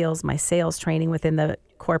business skills, my sales training within the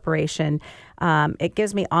corporation. It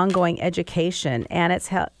gives me ongoing education, and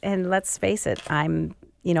and let's face it,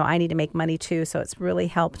 I need to make money too, so it's really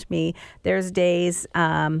helped me. There's days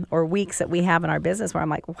or weeks that we have in our business where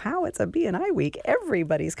I'm like, wow, it's a BNI week.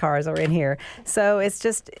 Everybody's cars are in here. So it's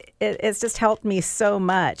just helped me so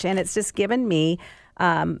much, and it's just given me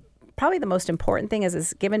probably the most important thing is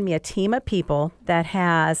it's given me a team of people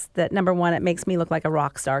that number one, it makes me look like a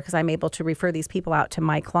rock star because I'm able to refer these people out to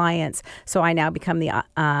my clients. So I now become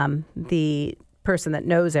the person that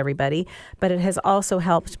knows everybody. But it has also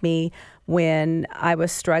helped me when I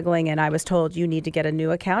was struggling and I was told you need to get a new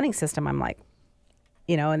accounting system. I'm like,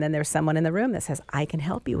 and then there's someone in the room that says, I can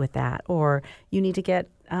help you with that. Or you need to get,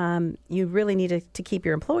 you really need to keep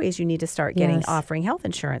your employees. You need to start offering health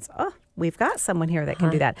insurance. Oh, we've got someone here that can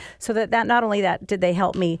do that. So that not only that did they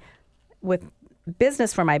help me with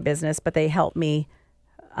business for my business, but they helped me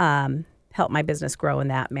help my business grow in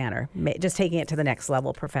that manner, just taking it to the next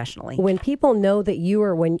level professionally. When people know that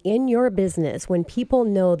in your business, when people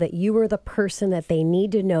know that you are the person that they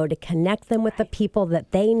need to know to connect them with the people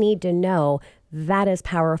that they need to know, that is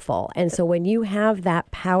powerful. And so when you have that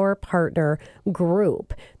power partner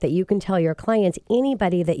group that you can tell your clients,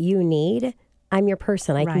 anybody that you need, I'm your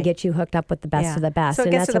person. I can get you hooked up with the best of the best. So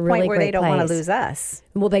it gets that's to the point where they don't want to lose us.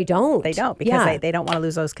 Well, they don't. They don't because they don't want to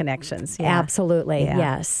lose those connections. Yeah. Absolutely. Yeah.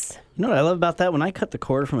 Yes. You know what I love about that? When I cut the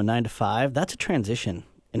cord from a 9 to 5, that's a transition.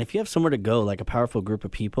 And if you have somewhere to go, like a powerful group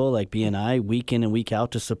of people like BNI, week in and week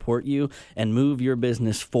out to support you and move your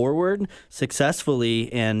business forward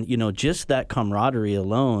successfully, and just that camaraderie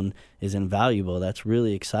alone is invaluable. That's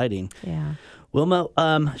really exciting. Yeah. Wilma,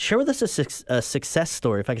 share with us a success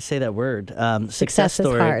story, if I could say that word. Success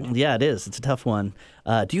story. Is hard. Yeah, it is. It's a tough one.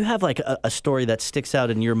 Do you have like a story that sticks out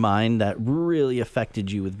in your mind that really affected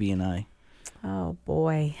you with BNI? Oh,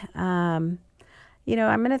 boy. I'm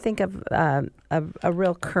going to think of a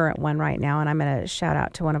real current one right now, and I'm going to shout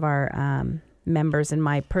out to one of our members in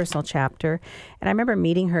my personal chapter. And I remember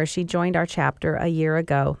meeting her. She joined our chapter a year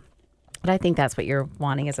ago. But I think that's what you're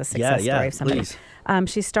wanting is a success story of somebody. Please.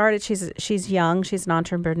 She started, she's young, she's an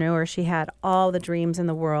entrepreneur. She had all the dreams in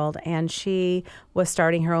the world, and she was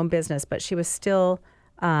starting her own business, but she was still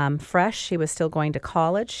fresh. She was still going to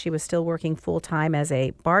college. She was still working full-time as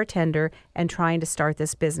a bartender and trying to start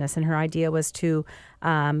this business. And her idea was to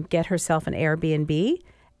get herself an Airbnb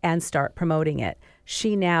and start promoting it.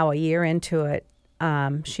 She now, a year into it,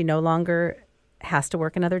 she no longer has to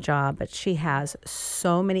work another job, but she has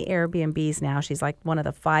so many Airbnbs now. She's like one of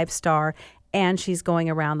the 5-star, and she's going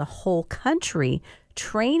around the whole country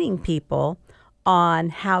training people on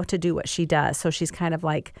how to do what she does. So she's kind of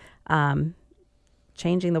like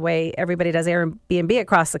changing the way everybody does Airbnb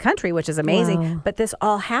across the country, which is amazing. Wow. But this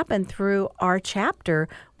all happened through our chapter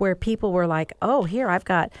where people were like, oh, here, I've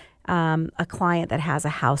got a client that has a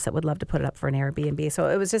house that would love to put it up for an Airbnb. So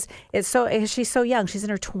it was just, she's so young. She's in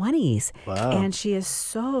her 20s. Wow. And she is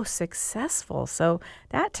so successful. So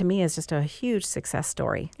that to me is just a huge success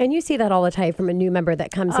story. And you see that all the time from a new member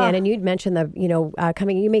that comes in, and you'd mentioned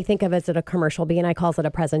you may think of it as a commercial. BNI calls it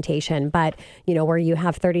a presentation, but where you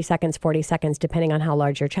have 30 seconds, 40 seconds, depending on how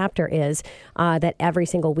large your chapter is, that every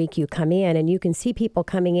single week you come in and you can see people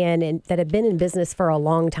coming in and that have been in business for a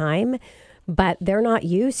long time, but they're not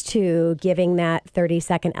used to giving that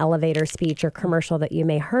 30-second elevator speech or commercial that you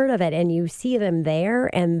may heard of it. And you see them there.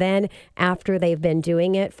 And then after they've been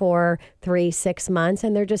doing it for 3-6 months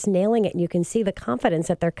and they're just nailing it. And you can see the confidence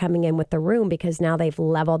that they're coming in with the room because now they've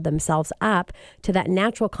leveled themselves up to that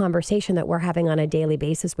natural conversation that we're having on a daily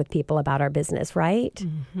basis with people about our business, right?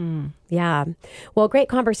 Mm-hmm. Yeah. Well, great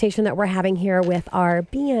conversation that we're having here with our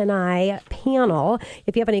BNI panel.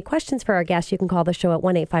 If you have any questions for our guests, you can call the show at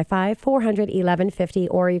 1-855-400-1150,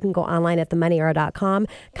 or you can go online at themoneyera.com.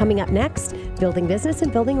 Coming up next, building business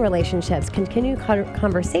and building relationships. Continue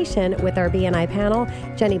conversation with our BNI panel,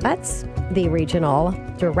 Jenni Butz, the regional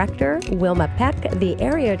director, Wilma Peck, the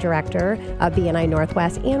area director of BNI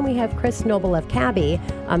Northwest, and we have Kris Noble of Cabi,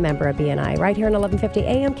 a member of BNI, right here on 1150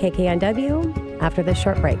 AM KKNW after this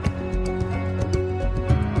short break.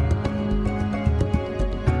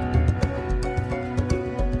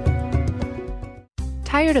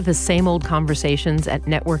 Tired of the same old conversations at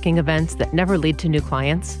networking events that never lead to new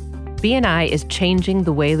clients? BNI is changing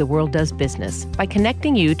the way the world does business by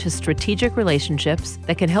connecting you to strategic relationships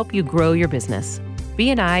that can help you grow your business.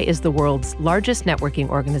 BNI is the world's largest networking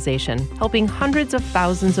organization, helping hundreds of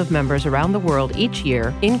thousands of members around the world each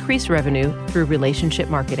year increase revenue through relationship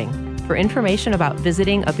marketing. For information about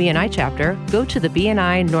visiting a BNI chapter, go to the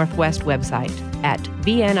BNI Northwest website at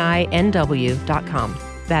bninw.com.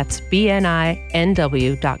 That's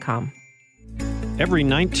bninw.com. Every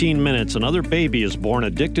 19 minutes, another baby is born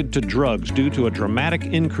addicted to drugs due to a dramatic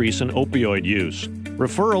increase in opioid use.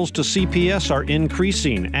 Referrals to CPS are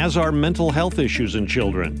increasing, as are mental health issues in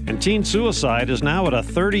children. And teen suicide is now at a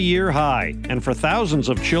 30-year high. And for thousands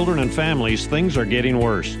of children and families, things are getting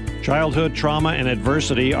worse. Childhood trauma and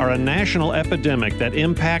adversity are a national epidemic that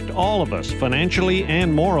impact all of us, financially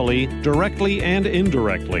and morally, directly and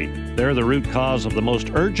indirectly. They're the root cause of the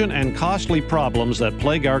most urgent and costly problems that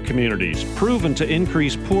plague our communities, proven to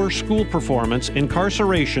increase poor school performance,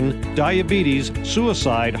 incarceration, diabetes,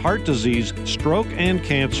 suicide, heart disease, stroke, and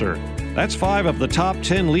cancer. That's 5 of the top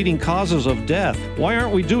 10 leading causes of death. Why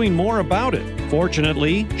aren't we doing more about it?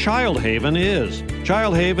 Fortunately, Child Haven is.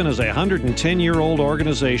 Child Haven is a 110-year-old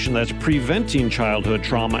organization that's preventing childhood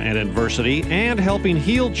trauma and adversity and helping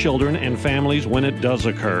heal children and families when it does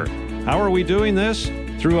occur. How are we doing this?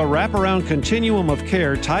 Through a wraparound continuum of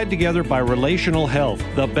care tied together by relational health,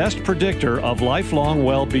 the best predictor of lifelong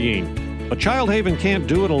well-being. But Child Haven can't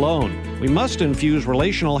do it alone. We must infuse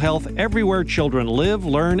relational health everywhere children live,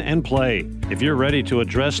 learn, and play. If you're ready to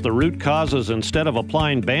address the root causes instead of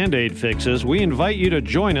applying Band-Aid fixes, we invite you to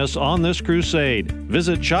join us on this crusade.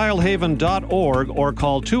 Visit childhaven.org or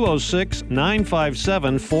call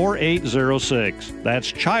 206-957-4806.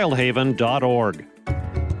 That's childhaven.org.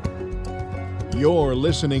 You're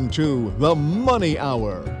listening to The Money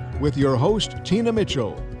Hour with your host, Tina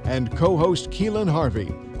Mitchell, and co-host Keelan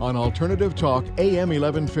Harvey on Alternative Talk AM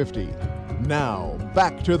 1150. Now,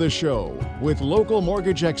 back to the show with local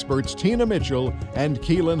mortgage experts Tina Mitchell and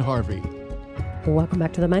Keelan Harvey. Welcome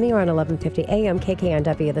back to The Money Hour on 1150 AM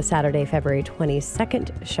KKNW, the Saturday, February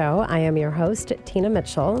 22nd show. I am your host, Tina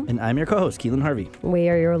Mitchell. And I'm your co-host, Keelan Harvey. We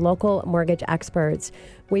are your local mortgage experts.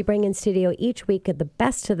 We bring in studio each week the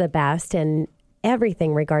best of the best and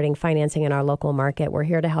everything regarding financing in our local market. We're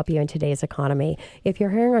here to help you in today's economy. If you're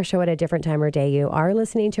hearing our show at a different time or day, you are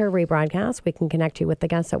listening to a rebroadcast. We can connect you with the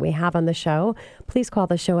guests that we have on the show. Please call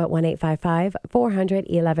the show at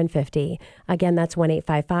 1-855-400-1150. Again, that's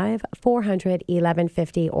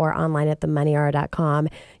 1-855-400-1150 or online at themoneyhour.com.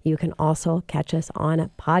 You can also catch us on a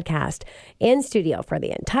podcast. In studio for the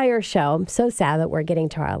entire show. I'm so sad that we're getting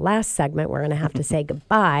to our last segment. We're going to have to say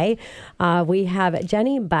goodbye. We have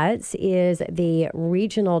Jenni Butz is the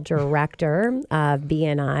Regional Director of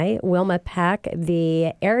BNI, Wilma Peck,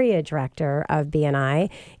 the Area Director of BNI,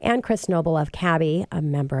 and Kris Noble of cabi, a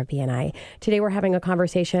member of BNI. Today we're having a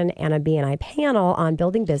conversation and a BNI panel on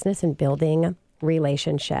building business and building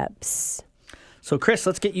relationships. So, Kris,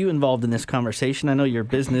 let's get you involved in this conversation. I know your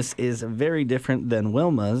business is very different than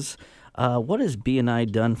Wilma's. What has BNI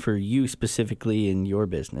done for you specifically in your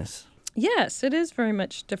business? Yes, it is very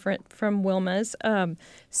much different from Wilma's.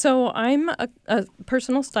 So I'm a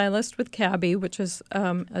personal stylist with cabi, which is,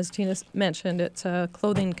 as Tina mentioned, it's a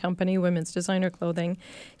clothing company, women's designer clothing.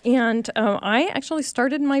 And I actually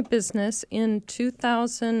started my business in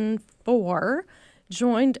 2004.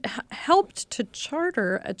 Helped to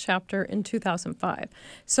charter a chapter in 2005.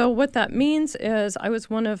 So what that means is I was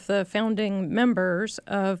one of the founding members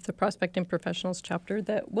of the Prospecting Professionals chapter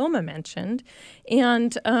that Wilma mentioned,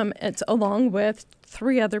 and it's along with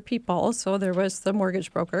 3 other people. So there was the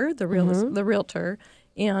mortgage broker, the realtor,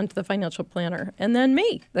 and the financial planner, and then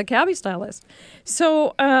me, the cabi stylist.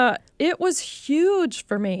 So it was huge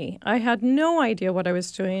for me. I had no idea what I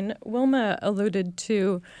was doing. Wilma alluded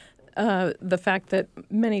to the fact that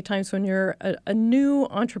many times when you're a new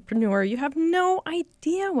entrepreneur, you have no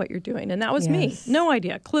idea what you're doing. And that was me. No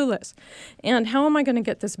idea. Clueless. And how am I going to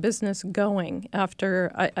get this business going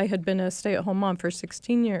after I had been a stay-at-home mom for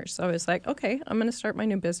 16 years? So I was like, okay, I'm going to start my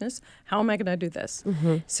new business. How am I going to do this?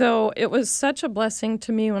 Mm-hmm. So it was such a blessing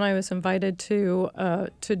to me when I was invited to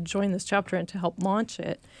join this chapter and to help launch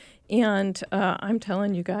it. And I'm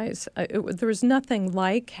telling you guys, there was nothing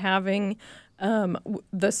like having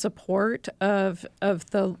the support of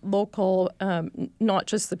the local, not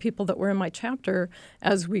just the people that were in my chapter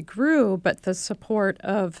as we grew, but the support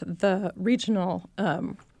of the regional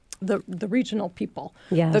the regional people,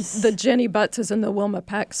 the Jenni Butzes and the Wilma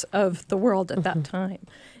Pecks of the world at that time.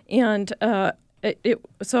 And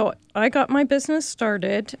so I got my business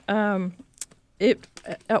started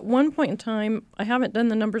at one point in time, I haven't done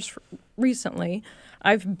the numbers recently.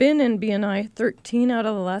 I've been in BNI 13 out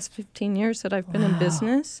of the last 15 years that I've been in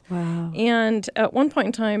business. Wow. And at one point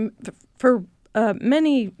in time, for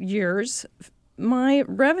many years, my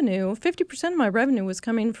revenue, 50% of my revenue was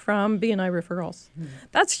coming from BNI referrals.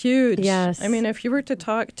 That's huge. Yes. I mean, if you were to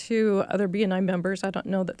talk to other BNI members, I don't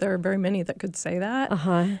know that there are very many that could say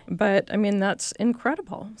that. But, I mean, that's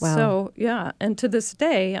incredible. Wow. So, yeah. And to this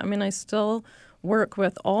day, I mean, I still work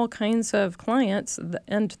with all kinds of clients,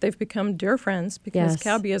 and they've become dear friends because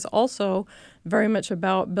cabi is also very much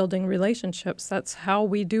about building relationships. That's how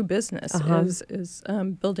we do business, is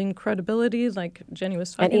building credibility, like Jenni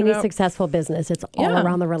was talking about. And any successful business, it's all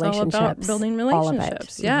around the relationships. It's all about building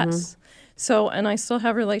relationships, yes. So, and I still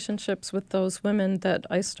have relationships with those women that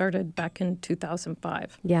I started back in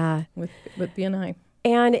 2005 with BNI.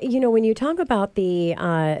 And, you know, when you talk about the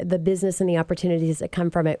business and the opportunities that come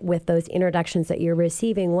from it with those introductions that you're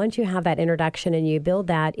receiving, once you have that introduction and you build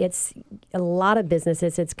that, it's a lot of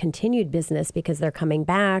businesses, it's continued business because they're coming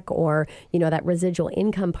back or, you know, that residual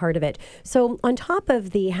income part of it. So on top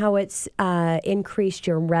of how it's increased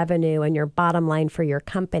your revenue and your bottom line for your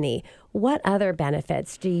company, what other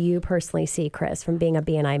benefits do you personally see, Kris, from being a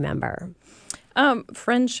BNI member?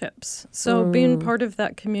 Friendships. So being part of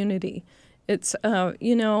that community. It's,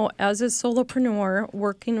 you know, as a solopreneur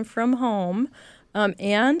working from home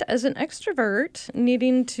and as an extrovert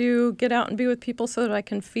needing to get out and be with people so that I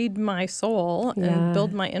can feed my soul and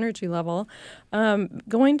build my energy level.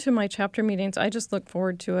 Going to my chapter meetings, I just look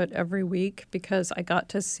forward to it every week because I got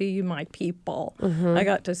to see my people. I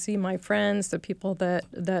got to see my friends, the people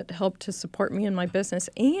that help to support me in my business,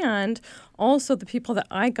 and also the people that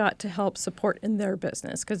I got to help support in their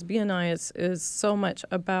business because BNI is so much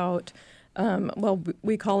about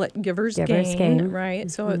we call it giver's gain, right?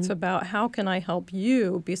 So it's about how can I help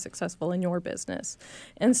you be successful in your business.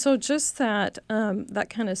 And so just that that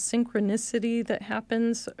kind of synchronicity that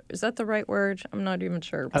happens, is that the right word? I'm not even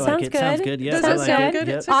sure. Sounds good. Sounds good. Yeah, Does it sound good?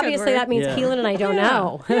 It's obviously that means Keelan and I don't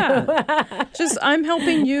know. Just I'm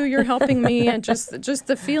helping you, you're helping me, and just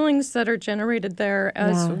the feelings that are generated there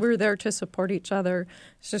as we're there to support each other.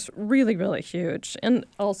 It's just really, really huge. And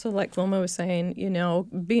also, like Wilma was saying, you know,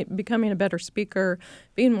 becoming a better speaker,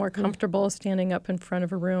 being more comfortable standing up in front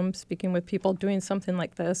of a room, speaking with people, doing something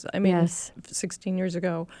like this. I mean, 16 years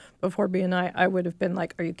ago, before BNI, I would have been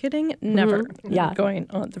like, are you kidding? Never going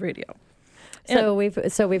on the radio. So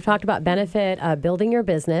we've talked about benefit of building your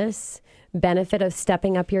business, benefit of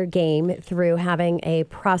stepping up your game through having a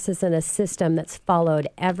process and a system that's followed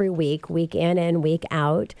every week in and week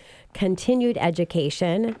out, continued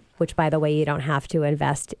education, which, by the way, you don't have to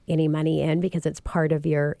invest any money in because it's part of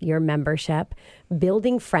your membership,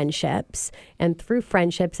 building friendships, and through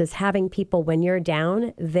friendships is having people when you're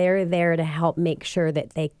down, they're there to help make sure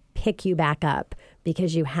that they pick you back up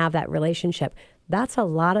because you have that relationship. That's a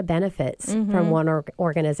lot of benefits from one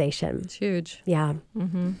organization. It's huge. Yeah.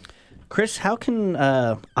 Kris, how can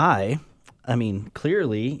I mean,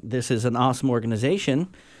 clearly this is an awesome organization.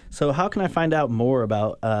 So how can I find out more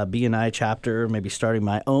about BNI chapter, maybe starting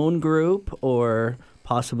my own group or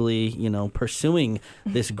possibly, you know, pursuing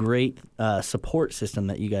this great support system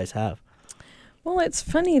that you guys have? Well, it's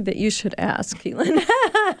funny that you should ask, Keelan.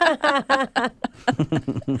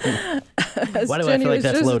 Why do I feel like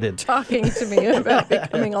that's loaded? Talking to me about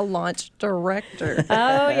becoming a launch director.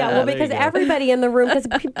 Oh, yeah. Well, because everybody in the room, because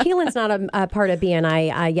Keelan's not a part of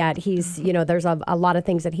BNI yet. He's, you know, there's a lot of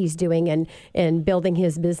things that he's doing in building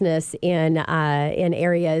his business in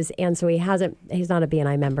areas. And so he's not a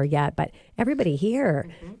BNI member yet. But everybody here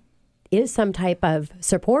is some type of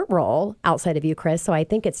support role outside of you, Kris. So I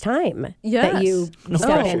think it's time that you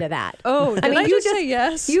step into that. Oh, did I just say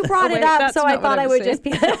yes? You brought it up, so I thought I would just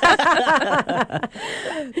be.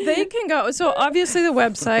 They can go. So obviously the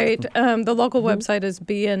website, the local website is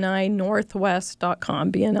BNI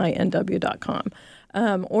Northwest.com,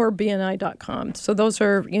 BNINW.com. Or BNI.com. So those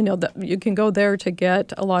are, you know, you can go there to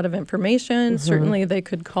get a lot of information. Certainly they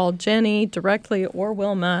could call Jenni directly or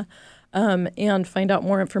Wilma and find out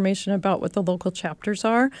more information about what the local chapters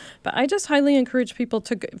are. But I just highly encourage people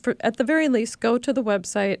to, at the very least, go to the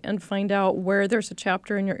website and find out where there's a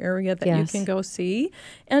chapter in your area that you can go see.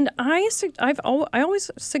 And I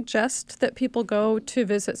always suggest that people go to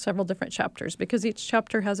visit several different chapters because each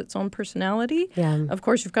chapter has its own personality. Yeah. Of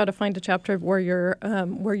course, you've got to find a chapter where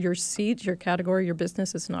your seat, your category, your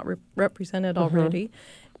business is not represented already.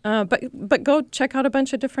 But go check out a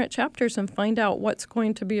bunch of different chapters and find out what's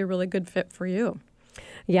going to be a really good fit for you.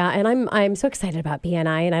 Yeah, and I'm so excited about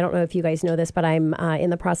BNI, and I don't know if you guys know this, but I'm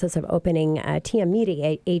in the process of opening a TM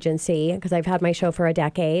Media Agency because I've had my show for a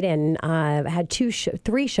decade, and I've had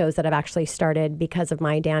 3 shows that I've actually started because of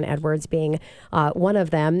my Dan Edwards being one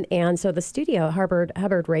of them. And so the studio,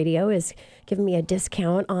 Hubbard Radio, is giving me a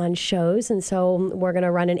discount on shows, and so we're going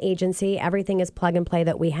to run an agency. Everything is plug and play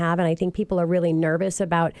that we have, and I think people are really nervous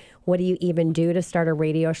about what do you even do to start a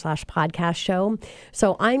radio/podcast show.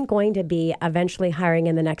 So I'm going to be eventually hiring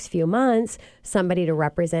in the next few months somebody to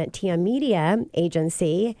represent TM Media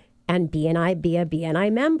Agency and BNI be a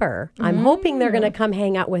BNI member. I'm hoping they're going to come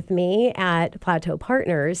hang out with me at Plateau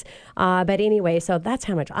Partners. But anyway, so that's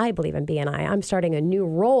how much I believe in BNI. I'm starting a new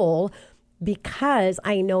role because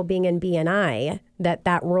I know being in BNI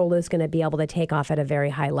that role is going to be able to take off at a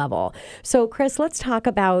very high level. So Kris, let's talk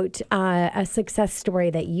about a success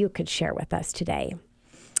story that you could share with us today.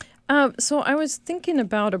 So I was thinking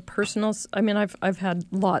about a personal. I mean, I've had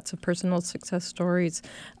lots of personal success stories.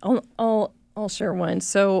 I'll share one.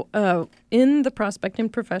 So in the Prospecting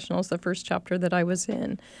Professionals, the first chapter that I was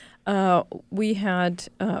in, we had.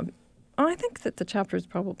 I think that the chapter is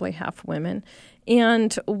probably half women,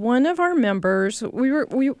 and one of our members,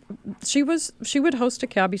 she would host a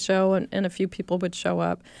cabi show, and a few people would show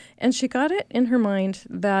up, and she got it in her mind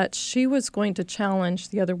that she was going to challenge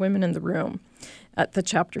the other women in the room at the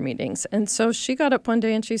chapter meetings. And so she got up one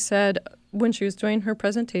day and she said, when she was doing her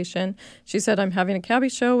presentation, she said, I'm having a cabi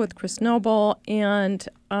show with Kris Noble, and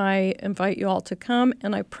I invite you all to come,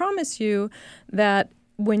 and I promise you that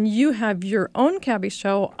when you have your own cabi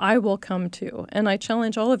show, I will come too. And I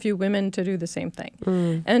challenge all of you women to do the same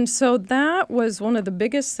thing. And so that was one of the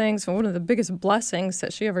biggest things, one of the biggest blessings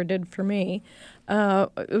that she ever did for me.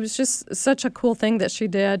 It was just such a cool thing that she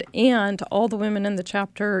did. And all the women in the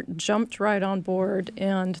chapter jumped right on board.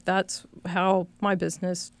 And that's how my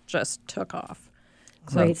business just took off.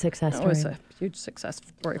 Great success story. It was a huge success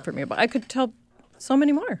story for me. But I could tell so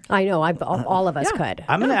many more. I know. All of us could.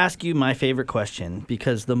 I'm going to ask you my favorite question,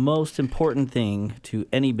 because the most important thing to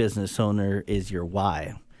any business owner is your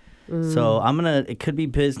why. So it could be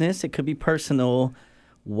business, it could be personal.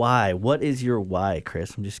 Why? What is your why,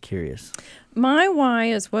 Kris? I'm just curious. My why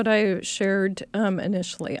is what I shared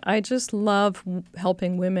initially. I just love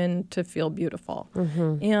helping women to feel beautiful.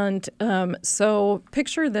 And so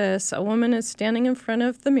picture this. A woman is standing in front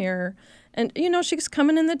of the mirror, and, she's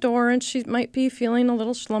coming in the door, and she might be feeling a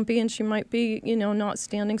little schlumpy, and she might be, not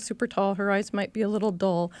standing super tall. Her eyes might be a little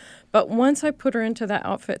dull. But once I put her into that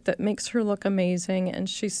outfit that makes her look amazing, and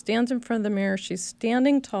she stands in front of the mirror, she's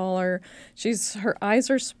standing taller, her eyes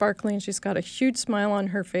are sparkling, she's got a huge smile on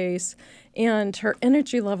her face, and her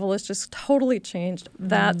energy level is just totally changed.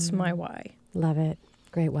 That's my why. Love it.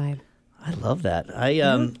 Great why. I love that. I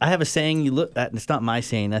have a saying. You look at, it's not my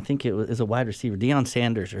saying. I think it was a wide receiver, Deion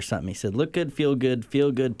Sanders or something. He said, "Look good, feel good,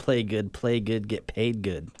 play good, get paid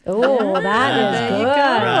good." Oh, that is good.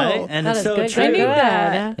 Right, and that it's is so good. true. I knew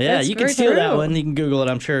that. Yeah, That's you can very steal that true. one. You can Google it.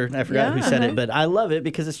 I'm sure. I forgot who said it, but I love it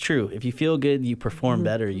because it's true. If you feel good, you perform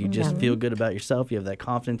better. You just feel good about yourself. You have that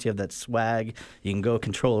confidence. You have that swag. You can go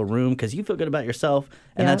control a room because you feel good about yourself,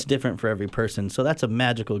 and that's different for every person. So that's a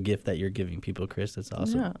magical gift that you're giving people, Kris. That's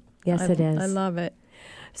awesome. Yeah. Yes, it is. I love it.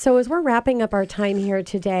 So as we're wrapping up our time here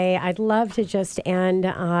today, I'd love to just end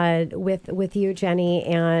with you, Jenni.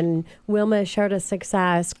 And Wilma shared a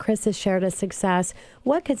success. Kris has shared a success.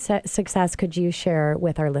 What success could you share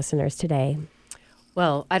with our listeners today?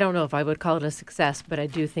 Well, I don't know if I would call it a success, but I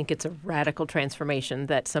do think it's a radical transformation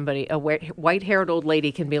that a white-haired old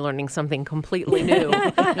lady can be learning something completely new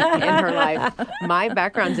in her life. My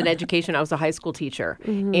background's in education. I was a high school teacher.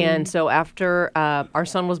 And so after our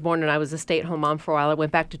son was born and I was a stay-at-home mom for a while, I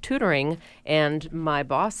went back to tutoring, and my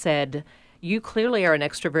boss said, "You clearly are an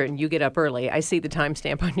extrovert and you get up early. I see the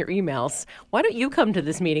timestamp on your emails. Why don't you come to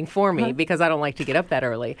this meeting for me? Because I don't like to get up that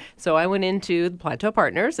early." So I went into the Plateau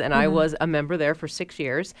Partners, and I was a member there for 6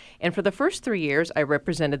 years. And for the first 3 years, I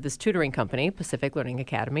represented this tutoring company, Pacific Learning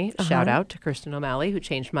Academy. Shout out to Kirsten O'Malley, who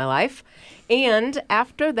changed my life. And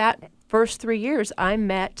after that first 3 years, I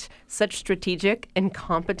met such strategic and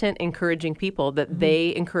competent, encouraging people that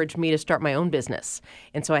they encouraged me to start my own business.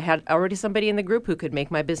 And so I had already somebody in the group who could make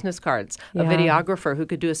my business cards, a videographer who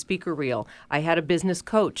could do a speaker reel. I had a business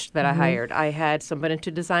coach that I hired. I had somebody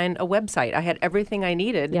to design a website. I had everything I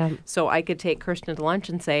needed so I could take Kirsten to lunch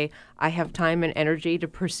and say, I have time and energy to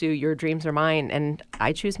pursue your dreams or mine, and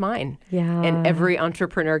I choose mine. And every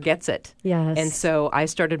entrepreneur gets it. And so I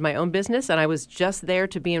started my own business, and I was just there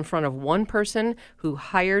to be in front of one person who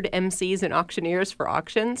hired MCs and auctioneers for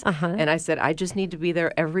auctions. And I said, I just need to be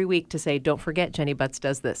there every week to say, don't forget Jenni Butz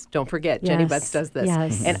does this. Don't forget Jenni Butz does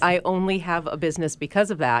this. And I only have a business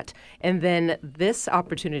because of that. And then this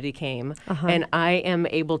opportunity came, and I am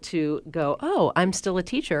able to go, oh, I'm still a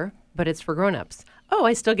teacher, but it's for grown-ups. Oh,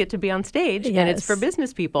 I still get to be on stage, and it's for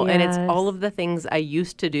business people. And it's all of the things I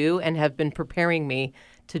used to do and have been preparing me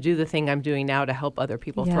to do the thing I'm doing now to help other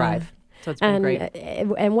people thrive. So it's been great.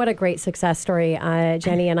 And what a great success story,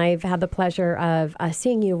 Jenni. And I've had the pleasure of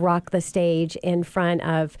seeing you rock the stage in front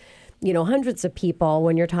of hundreds of people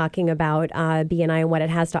when you're talking about BNI and what it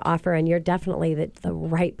has to offer. And you're definitely the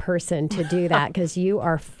right person to do that because you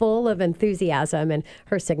are full of enthusiasm, and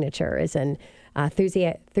her signature is in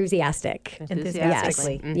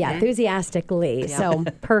enthusiastically. Yeah, enthusiastically. Yeah. So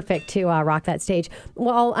perfect to rock that stage.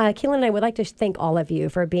 Well, Keelan and I would like to thank all of you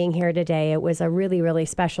for being here today. It was a really, really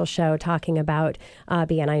special show talking about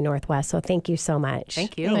BNI Northwest. So thank you so much.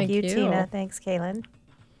 Thank you. Thank you, Tina. Thanks, Kaylin.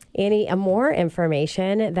 Any more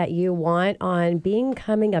information that you want on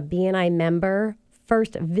becoming a BNI member,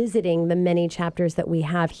 first visiting the many chapters that we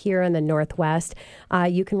have here in the Northwest,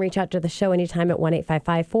 you can reach out to the show anytime at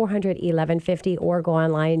 1-855-400-1150 or go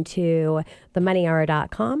online to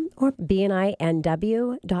themoneyhour.com or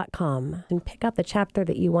bninw.com and pick up the chapter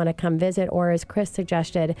that you want to come visit, or as Kris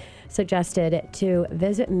suggested to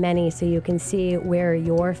visit many so you can see where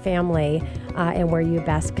your family and where you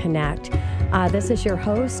best connect. This is your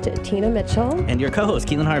host, Tina Mitchell. And your co-host,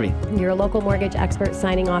 Keelan Harvey. Your local mortgage expert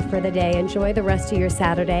signing off for the day. Enjoy the rest of your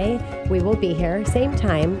Saturday. We will be here, same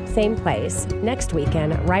time, same place, next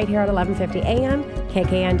weekend, right here at 11:50 a.m.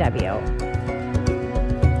 KKNW.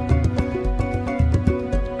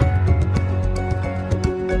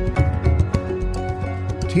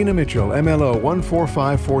 Tina Mitchell, MLO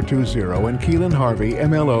 145420, and Keelan Harvey,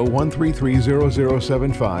 MLO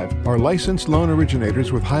 1330075, are licensed loan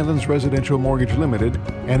originators with Highlands Residential Mortgage Limited,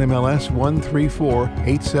 NMLS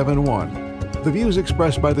 134871. The views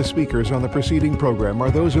expressed by the speakers on the preceding program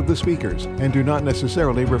are those of the speakers and do not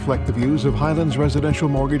necessarily reflect the views of Highlands Residential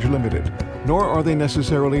Mortgage Limited, nor are they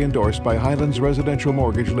necessarily endorsed by Highlands Residential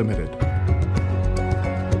Mortgage Limited.